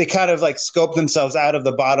they kind of like scoped themselves out of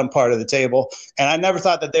the bottom part of the table. And I never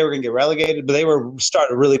thought that they were going to get relegated, but they were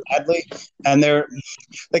starting really badly, and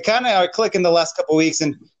they kind of are clicking the last couple of weeks.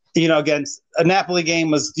 And against a Napoli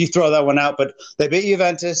game was you throw that one out, but they beat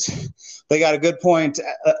Juventus. They got a good point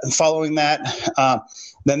following that.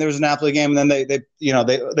 Then there was a Napoli game, and then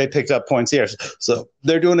they picked up points here. So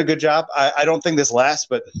they're doing a good job. I don't think this lasts,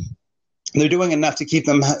 but they're doing enough to keep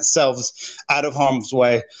themselves out of harm's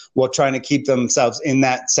way while trying to keep themselves in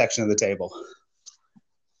that section of the table.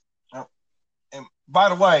 And by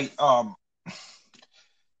the way,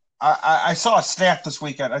 I saw a stat this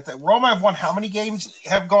weekend. I think Roma have won how many games,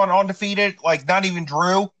 have gone undefeated, like not even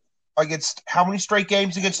drew against how many straight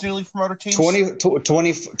games against newly promoted teams?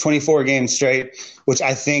 24 games straight, which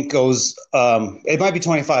I think goes it might be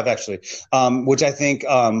 25 actually, which I think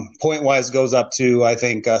point-wise goes up to, I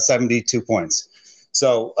think, 72 points.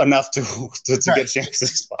 So enough to get chances to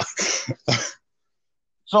spot.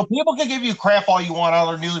 So people can give you crap all you want on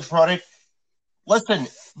their newly promoted. Listen,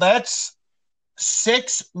 that's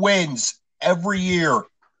 6 wins every year.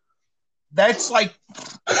 That's like,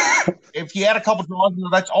 if you had a couple draws,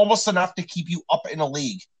 that's almost enough to keep you up in a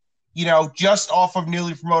league, just off of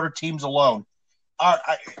newly promoted teams alone.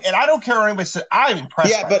 And I don't care what anybody says. I'm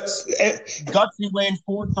impressed. Yeah, but gutsy win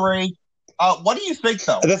 4-3. What do you think,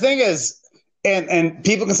 though? The thing is, and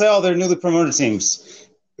people can say, "Oh, they're newly promoted teams."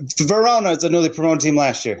 Verona is a newly promoted team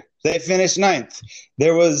last year. They finished 9th.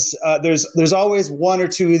 There's always one or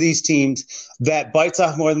two of these teams that bites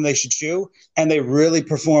off more than they should chew, and they really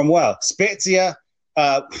perform well. Spezia,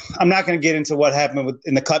 I'm not going to get into what happened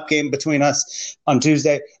in the cup game between us on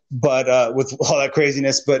Tuesday, but with all that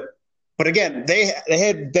craziness. But again, they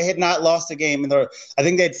had not lost a game, and I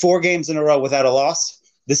think they had 4 games in a row without a loss.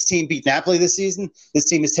 This team beat Napoli this season. This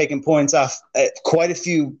team has taken points off quite a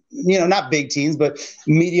few, not big teams, but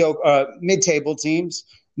mid-table teams.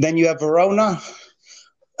 Then you have Verona,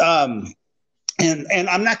 and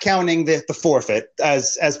I'm not counting the forfeit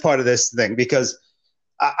as part of this thing, because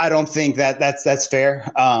I don't think that's fair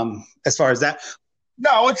as far as that.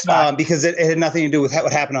 No, it's not, because it had nothing to do with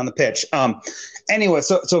what happened on the pitch. Anyway,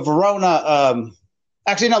 so Verona.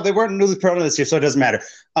 Actually, no, they weren't newly promoted this year, so it doesn't matter.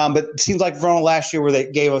 But it seems like Verona last year, where they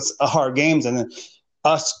gave us hard games, and then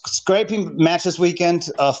a scraping match this weekend.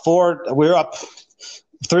 We were up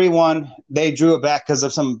 3-1. They drew it back because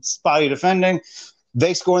of some spotty defending.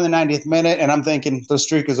 They score in the 90th minute, and I'm thinking the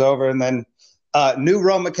streak is over. And then new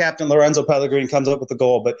Roma captain Lorenzo Pellegrini comes up with the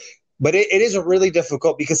goal. But it is a really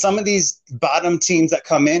difficult, because some of these bottom teams that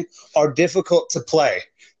come in are difficult to play.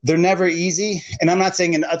 They're never easy, and I'm not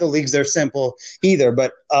saying in other leagues they're simple either,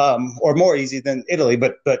 but or more easy than Italy.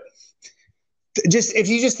 But just if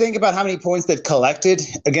you just think about how many points they've collected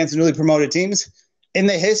against newly promoted teams in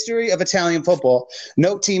the history of Italian football,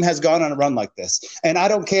 no team has gone on a run like this. And I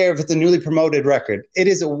don't care if it's a newly promoted record; it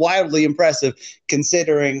is wildly impressive,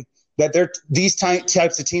 considering that these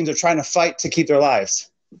types of teams are trying to fight to keep their lives.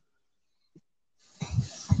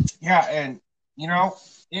 Yeah, and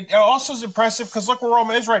it also is impressive because look where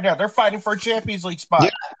Roma is right now. They're fighting for a Champions League spot.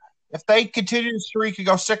 Yeah. If they continue the streak and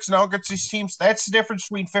go 6-0 against these teams, that's the difference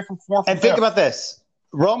between 5th and 4th. And think about this.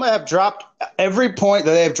 Roma have dropped every point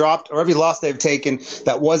that they have dropped, or every loss they've taken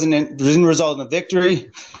that didn't result in a victory.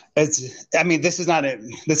 This is not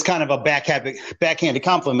this kind of a backhanded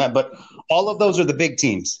compliment, but all of those are the big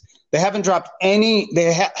teams. They haven't dropped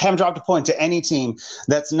haven't dropped a point to any team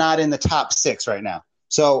that's not in the top 6 right now.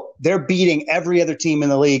 So they're beating every other team in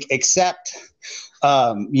the league except, the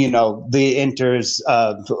Inters.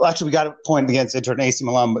 Actually, we got a point against Inter and AC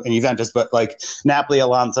Milan and Juventus, but like Napoli,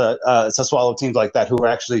 Atalanta, Sassuolo, teams like that who are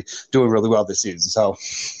actually doing really well this season. So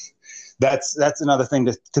that's another thing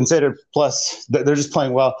to consider. Plus, they're just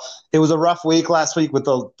playing well. It was a rough week last week with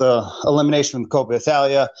the elimination from the Coppa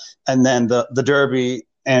Italia, and then the Derby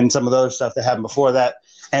and some of the other stuff that happened before that.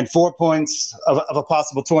 And 4 points of a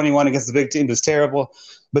possible 21 against the big team is terrible.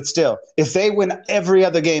 But still, if they win every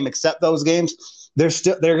other game except those games, they're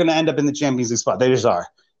going to end up in the Champions League spot. They just are,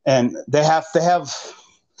 and they have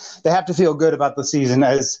to feel good about the season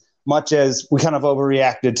as much as we kind of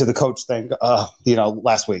overreacted to the coach thing,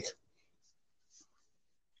 last week.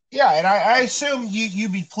 Yeah, and I assume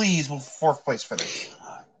you'd be pleased with 4th place finish.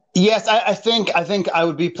 Yes, I think I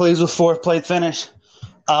would be pleased with 4th place finish.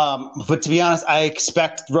 But to be honest, I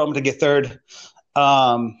expect Roma to get 3rd.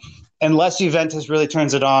 Unless Juventus really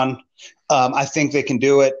turns it on, I think they can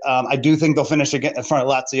do it. I do think they'll finish again in front of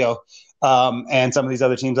Lazio. and some of these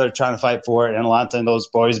other teams that are trying to fight for it, and Atalanta and those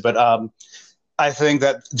boys. But I think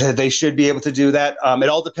that they should be able to do that. It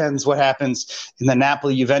all depends what happens in the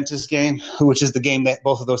Napoli-Juventus game, which is the game that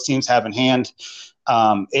both of those teams have in hand.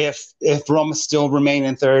 If Roma still remain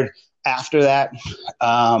in third after that,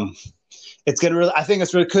 it's going to really. I think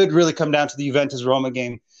could really come down to the Juventus-Roma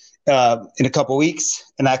game in a couple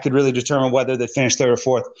weeks, and that could really determine whether they finish third or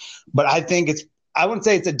fourth. But I think I wouldn't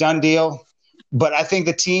say it's a done deal. But I think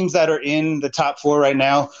the teams that are in the top four right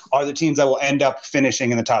now are the teams that will end up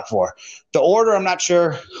finishing in the top four. The order, I'm not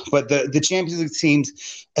sure, but the Champions League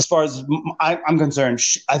teams, as far as I'm concerned,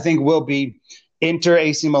 I think will be Inter,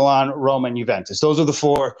 AC Milan, Roma, and Juventus. Those are the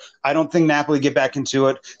four. I don't think Napoli get back into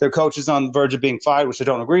it. Their coach is on the verge of being fired, which I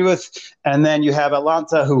don't agree with. And then you have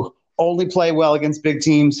Atalanta, who only play well against big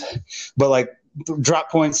teams, but like drop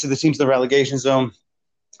points to the teams in the relegation zone.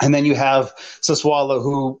 And then you have Sassuolo,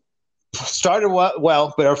 who started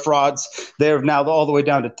well, but are frauds. They're now all the way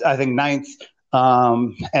down to, I think, ninth,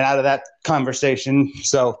 and out of that conversation.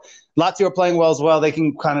 So Lazio are playing well as well. They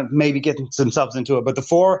can kind of maybe get themselves into it. But the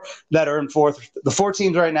four that are in fourth, the four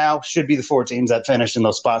teams right now should be the four teams that finish in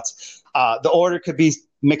those spots. The order could be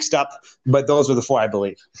mixed up, but those are the four, I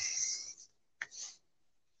believe.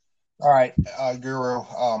 All right, Guru.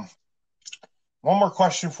 One more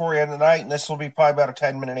question for you in the night, and this will be probably about a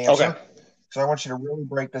 10-minute answer. Okay. So I want you to really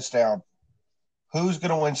break this down. Who's going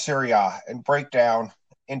to win Serie A, and break down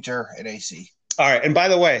Inter and AC? All right. And by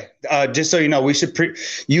the way, just so you know,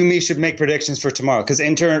 you and me should make predictions for tomorrow, because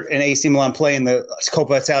Inter and AC Milan play in the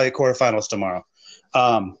Coppa Italia quarterfinals tomorrow.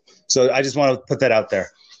 So I just want to put that out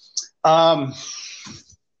there.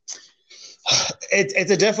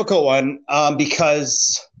 It's a difficult one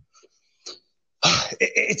because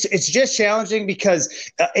it's just challenging,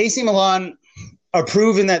 because AC Milan are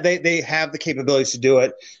proven that they have the capabilities to do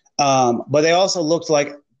it. But they also looked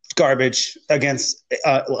like garbage against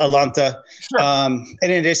Atalanta. Sure. And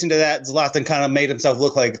in addition to that, Zlatan kind of made himself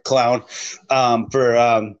look like a clown. Do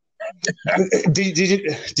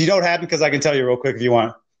you know what happened? Because I can tell you real quick if you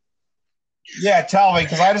want. Yeah, tell me,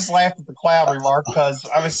 because I just laughed at the clown remark, because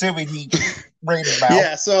I'm assuming he rated him out.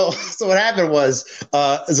 Yeah, so what happened was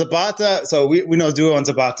Zapata. So we know Duo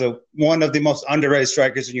Zapata, one of the most underrated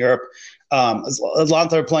strikers in Europe.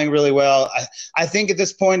 Atalanta are playing really well. I think at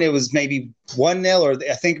this point it was maybe 1-0, or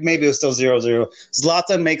I think maybe it was still 0-0.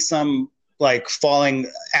 Zlatan makes some like falling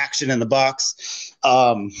action in the box.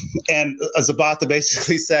 And Zapata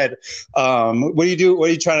basically said, what do you do? What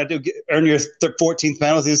are you trying to do? Earn your 14th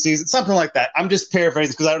penalty this season? Something like that. I'm just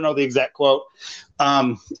paraphrasing because I don't know the exact quote.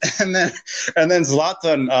 And then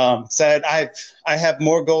Zlatan said, I have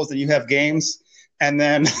more goals than you have games. And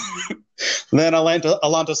then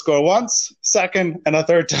Atalanta score once, second, and a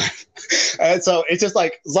third time. And so it's just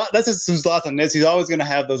like, that's just who Zlatan is. He's always going to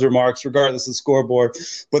have those remarks regardless of the scoreboard.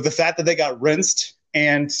 But the fact that they got rinsed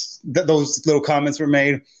and those little comments were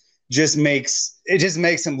made just makes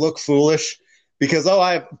him look foolish. Because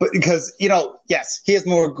yes, he has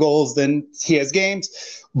more goals than he has games,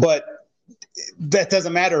 but that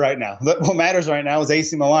doesn't matter right now. What matters right now is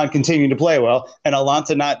AC Milan continuing to play well and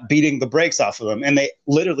Atalanta not beating the brakes off of them. And they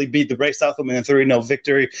literally beat the brakes off of them in a 3-0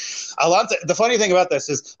 victory. Atalanta, the funny thing about this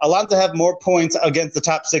is Atalanta have more points against the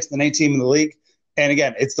top six than any team in the league. And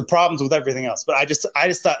again, it's the problems with everything else. But I just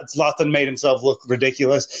thought Zlatan made himself look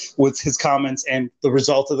ridiculous with his comments and the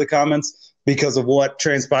result of the comments because of what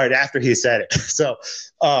transpired after he said it. So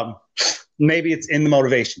maybe it's in the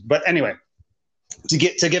motivation. But anyway, to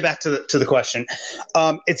get back to the question,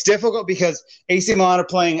 it's difficult because AC Milan are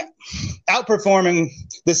outperforming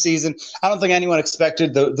this season. I don't think anyone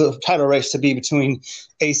expected the title race to be between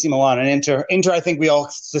AC Milan and Inter. Inter, I think we all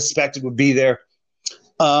suspected would be there.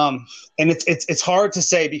 And it's hard to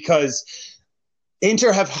say because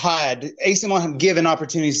Inter AC Milan have given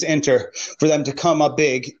opportunities to Inter for them to come up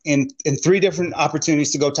big in 3 different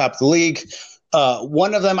opportunities to go top of the league.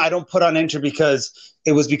 One of them I don't put on Inter because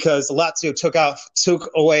Lazio took off Ciro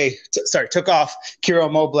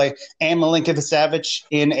Immobile and Milinkovic-Savic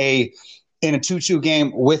in a 2-2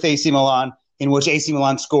 game with AC Milan, in which AC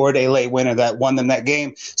Milan scored a late winner that won them that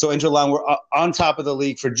game. So Inter Milan were on top of the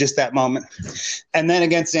league for just that moment. And then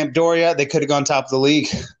against Sampdoria, they could have gone top of the league,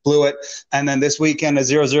 blew it. And then this weekend, a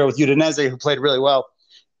 0-0 with Udinese, who played really well,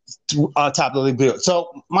 on top of the league, blew it.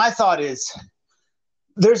 So my thought is,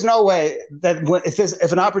 there's no way that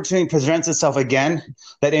if an opportunity presents itself again,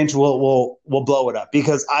 that Inter will blow it up,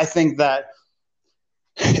 because I think that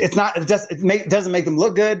it doesn't make them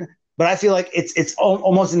look good, but I feel like it's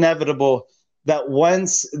almost inevitable that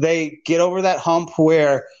once they get over that hump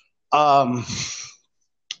where that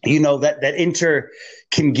Inter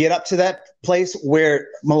can get up to that place where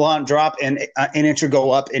Milan drop and Inter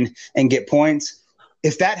go up and get points.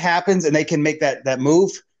 If that happens and they can make that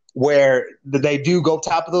move where they do go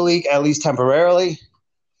top of the league, at least temporarily,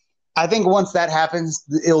 I think once that happens,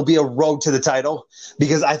 it'll be a road to the title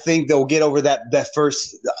because I think they'll get over that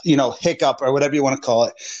first, hiccup or whatever you want to call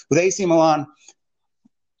it. With AC Milan,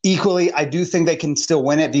 equally, I do think they can still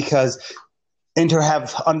win it because Inter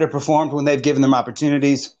have underperformed when they've given them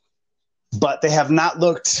opportunities, but they have not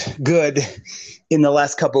looked good in the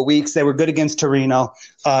last couple of weeks. They were good against Torino.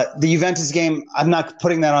 The Juventus game, I'm not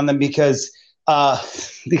putting that on them because they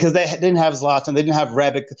didn't have Zlatan, they didn't have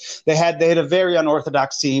Rebic. They had a very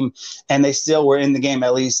unorthodox team, and they still were in the game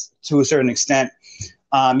at least to a certain extent.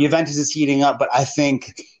 Juventus is heating up, but I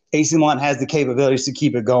think AC Milan has the capabilities to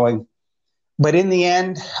keep it going. But in the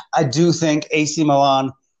end, I do think AC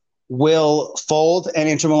Milan will fold and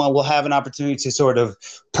Inter Milan will have an opportunity to sort of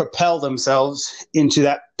propel themselves into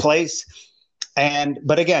that place.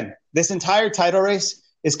 But again, this entire title race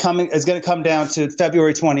is going to come down to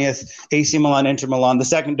February 20th, AC Milan, Inter Milan, the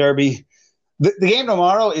second derby. The game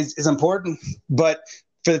tomorrow is important, but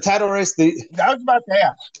for the title race, I was about to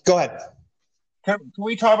ask. Go ahead. Can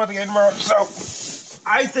we talk about the game tomorrow? So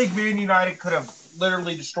I think Man United could have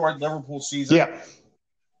literally destroyed Liverpool's season. Yeah.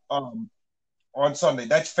 On Sunday.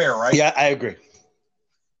 That's fair, right? Yeah, I agree.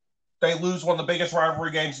 They lose one of the biggest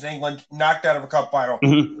rivalry games in England, knocked out of a cup final.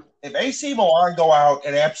 Mm-hmm. If AC Milan go out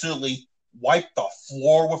and absolutely wipe the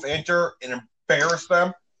floor with Inter and embarrass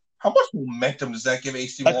them, how much momentum does that give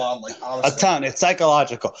AC Milan? Honestly? A ton. It's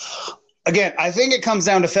psychological. Again, I think it comes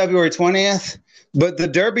down to February 20th, but the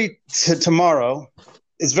derby tomorrow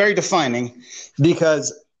is very defining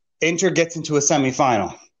because Inter gets into a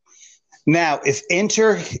semifinal. Now, if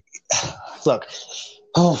Inter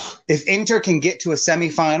can get to a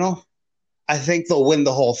semifinal, I think they'll win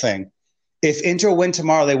the whole thing. If Inter win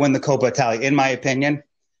tomorrow, they win the Coppa Italia, in my opinion,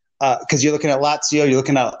 because you're looking at Lazio, you're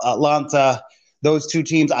looking at Atalanta. Those two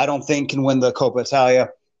teams I don't think can win the Coppa Italia.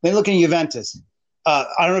 Then looking at Juventus. I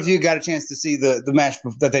don't know if you got a chance to see the match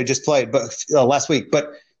that they just played last week,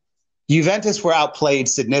 but Juventus were outplayed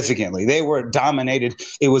significantly. They were dominated.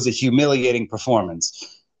 It was a humiliating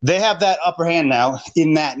performance. They have that upper hand now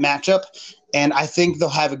in that matchup, and I think they'll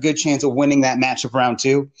have a good chance of winning that matchup round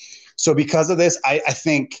two. So because of this, I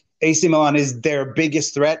think AC Milan is their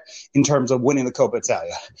biggest threat in terms of winning the Coppa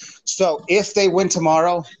Italia. So if they win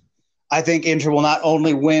tomorrow, I think Inter will not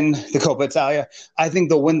only win the Coppa Italia, I think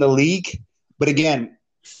they'll win the league. But again,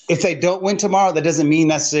 if they don't win tomorrow, that doesn't mean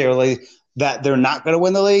necessarily that they're not going to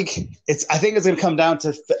win the league. I think it's going to come down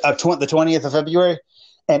to the 20th of February.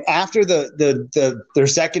 And after their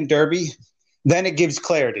second derby, then it gives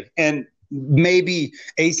clarity. And maybe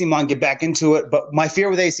AC Milan get back into it. But my fear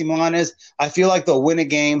with AC Milan is I feel like they'll win a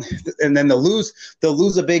game and then they'll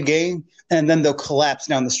lose a big game and then they'll collapse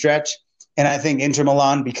down the stretch. And I think Inter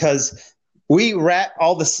Milan, because we rat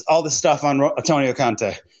all this stuff on Antonio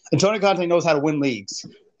Conte. Antonio Conte knows how to win leagues.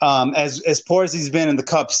 As poor as he's been in the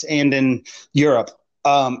cups and in Europe.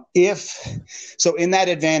 In that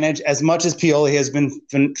advantage, as much as Pioli has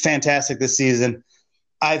been fantastic this season,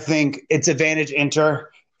 I think it's advantage Inter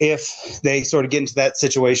if they sort of get into that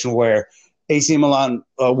situation where AC Milan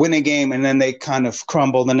win a game and then they kind of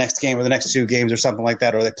crumble the next game or the next two games or something like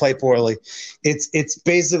that, or they play poorly. It's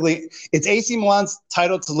AC Milan's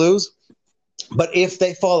title to lose. But if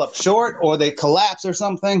they fall up short or they collapse or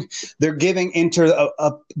something, they're giving Inter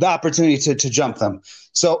the opportunity to jump them.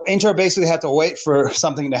 So Inter basically have to wait for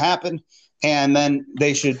something to happen, and then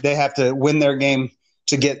they have to win their game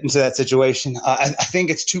to get into that situation. I think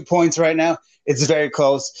it's 2 points right now. It's very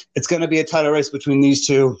close. It's going to be a title race between these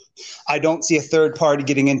two. I don't see a third party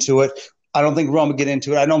getting into it. I don't think Roma get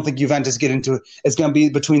into it. I don't think Juventus get into it. It's going to be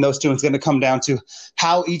between those two. It's going to come down to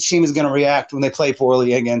how each team is going to react when they play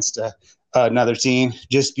poorly against another team,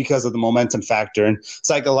 just because of the momentum factor. And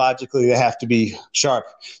psychologically, they have to be sharp.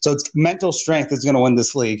 So it's mental strength is going to win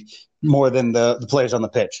this league more than the players on the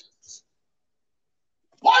pitch.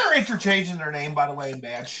 Why are Inter changing their name, by the way, in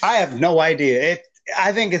badge? I have no idea.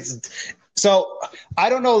 I think it's – so I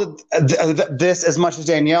don't know this as much as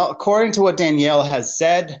Danielle. According to what Danielle has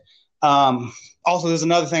said, also there's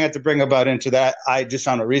another thing I have to bring about into that. I just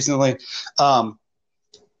found it recently.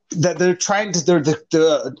 That they're trying to –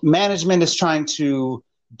 the management is trying to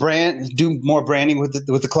do more branding with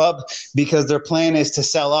the club because their plan is to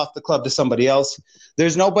sell off the club to somebody else.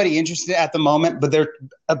 There's nobody interested at the moment, but they're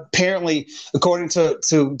apparently, according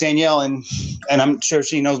to Danielle, and I'm sure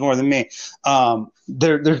she knows more than me,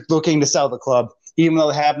 they're looking to sell the club, even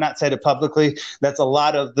though they have not said it publicly. That's a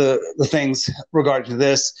lot of the things regarding to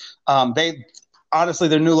this. honestly,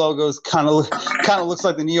 their new logos kind of looks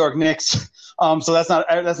like the New York Knicks. So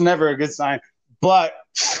that's never a good sign. But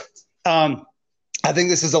I think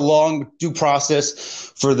this is a long due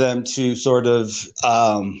process for them to sort of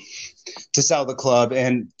to sell the club,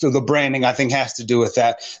 and so the branding I think has to do with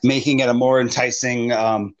that, making it a more enticing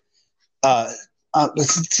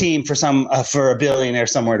team for a billionaire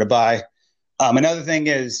somewhere to buy. Another thing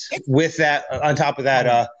is with that, on top of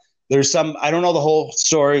that, there's some, I don't know the whole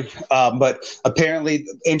story, but apparently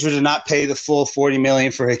Inter did not pay the full $40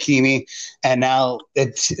 million for Hakimi, and now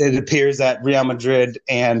it appears that Real Madrid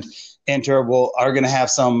and Inter are going to have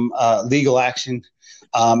some legal action.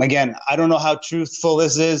 Again, I don't know how truthful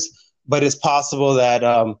this is, but it's possible that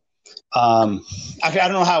I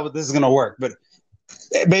don't know how this is going to work, but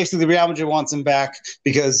basically Real Madrid wants him back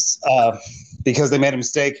because they made a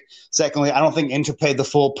mistake. Secondly, I don't think Inter paid the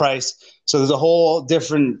full price, so there's a whole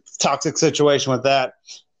different toxic situation with that.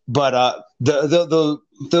 But the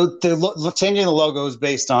changing the logo is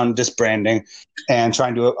based on just branding and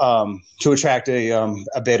trying to attract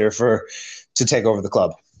a bidder to take over the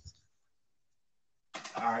club.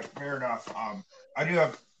 All right, fair enough. I do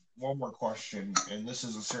have one more question, and this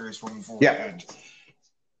is a serious one before we end.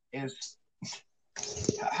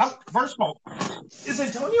 First of all, is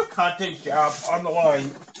Antonio Conte's job on the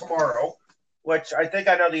line tomorrow? Which I think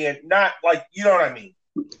I know the end. Not like, you know what I mean.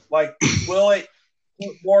 Like, will it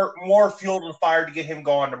put more fuel to the fire to get him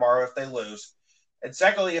gone tomorrow if they lose? And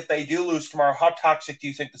secondly, if they do lose tomorrow, how toxic do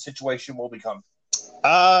you think the situation will become?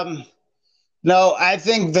 No, I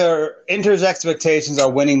think Inter's expectations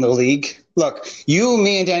are winning the league. Look,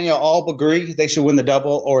 me, and Daniel all agree they should win the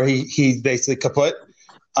double, or he's basically kaput.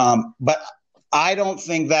 But I don't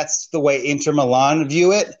think that's the way Inter Milan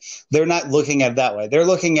view it. They're not looking at it that way. They're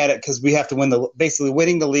looking at it because we have to basically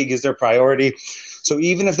winning the league is their priority. So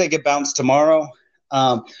even if they get bounced tomorrow,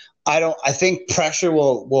 I think pressure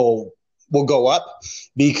will go up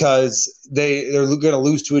because they're going to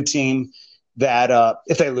lose to a team that,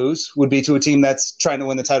 if they lose, would be to a team that's trying to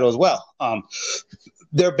win the title as well.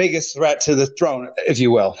 Their biggest threat to the throne, if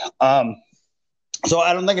you will. So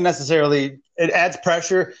I don't think it adds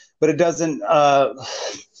pressure, but it doesn't. I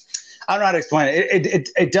don't know how to explain it.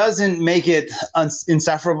 It doesn't make it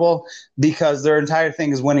insufferable because their entire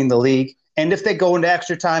thing is winning the league. And if they go into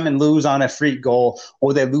extra time and lose on a free goal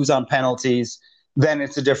or they lose on penalties, then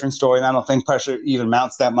it's a different story. And I don't think pressure even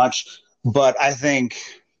mounts that much. But I think,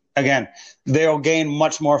 again, they'll gain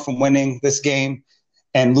much more from winning this game,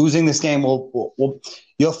 and losing this game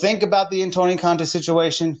you'll think about the Antonio Conte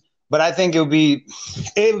situation. But I think it would be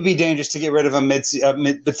dangerous to get rid of him in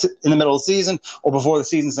the middle of the season or before the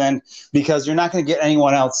season's end, because you're not going to get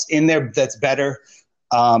anyone else in there that's better.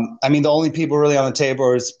 The only people really on the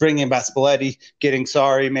table is bringing back Spalletti, getting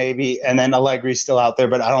Sarri maybe, and then Allegri's still out there.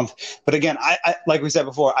 But I don't. But again, I like we said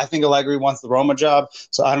before, I think Allegri wants the Roma job,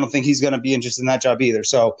 so I don't think he's going to be interested in that job either.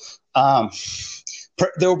 So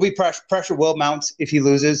there will be pressure will mount if he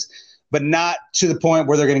loses, but not to the point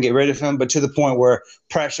where they're going to get rid of him, but to the point where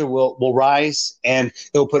pressure will rise, and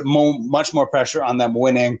it will put much more pressure on them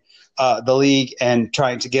winning the league and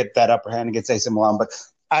trying to get that upper hand against AC Milan. But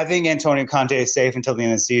I think Antonio Conte is safe until the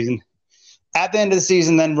end of the season. At the end of the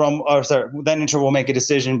season, then Inter will make a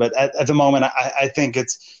decision. But at the moment, I think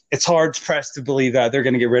it's hard pressed to believe that they're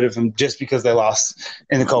going to get rid of him just because they lost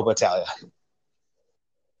in the Coppa Italia.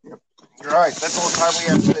 You're right. That's all the time we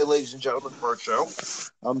have today, ladies and gentlemen, for our show.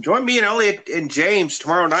 Join me and Elliot and James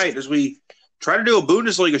tomorrow night as we try to do a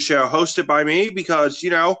Bundesliga show hosted by me because,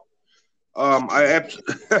 I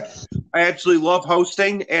absolutely love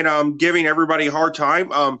hosting and giving everybody a hard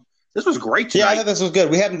time. This was great tonight. Yeah, I thought this was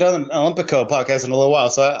good. We haven't done an Olympico podcast in a little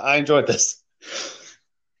while, so I enjoyed this.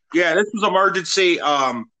 Yeah, this was emergency.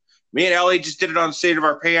 Me and Elliot just did it on the seat of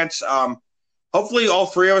our pants. Hopefully all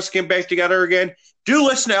three of us get back together again. Do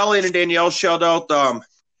listen to Elliot and Danielle's show, though.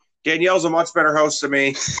 Danielle's a much better host than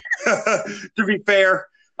me, to be fair.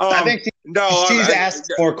 I think she's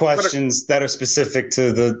asked more questions that are specific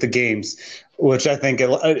to the games, which I think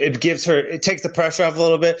it takes the pressure off a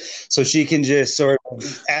little bit, so she can just sort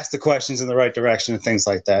of ask the questions in the right direction and things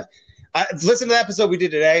like that. Listen to the episode we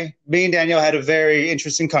did today. Me and Danielle had a very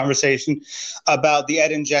interesting conversation about the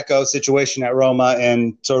Edin Dzeko situation at Roma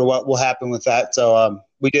and sort of what will happen with that. So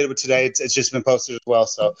we did it today. It's just been posted as well,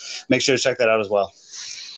 so make sure to check that out as well.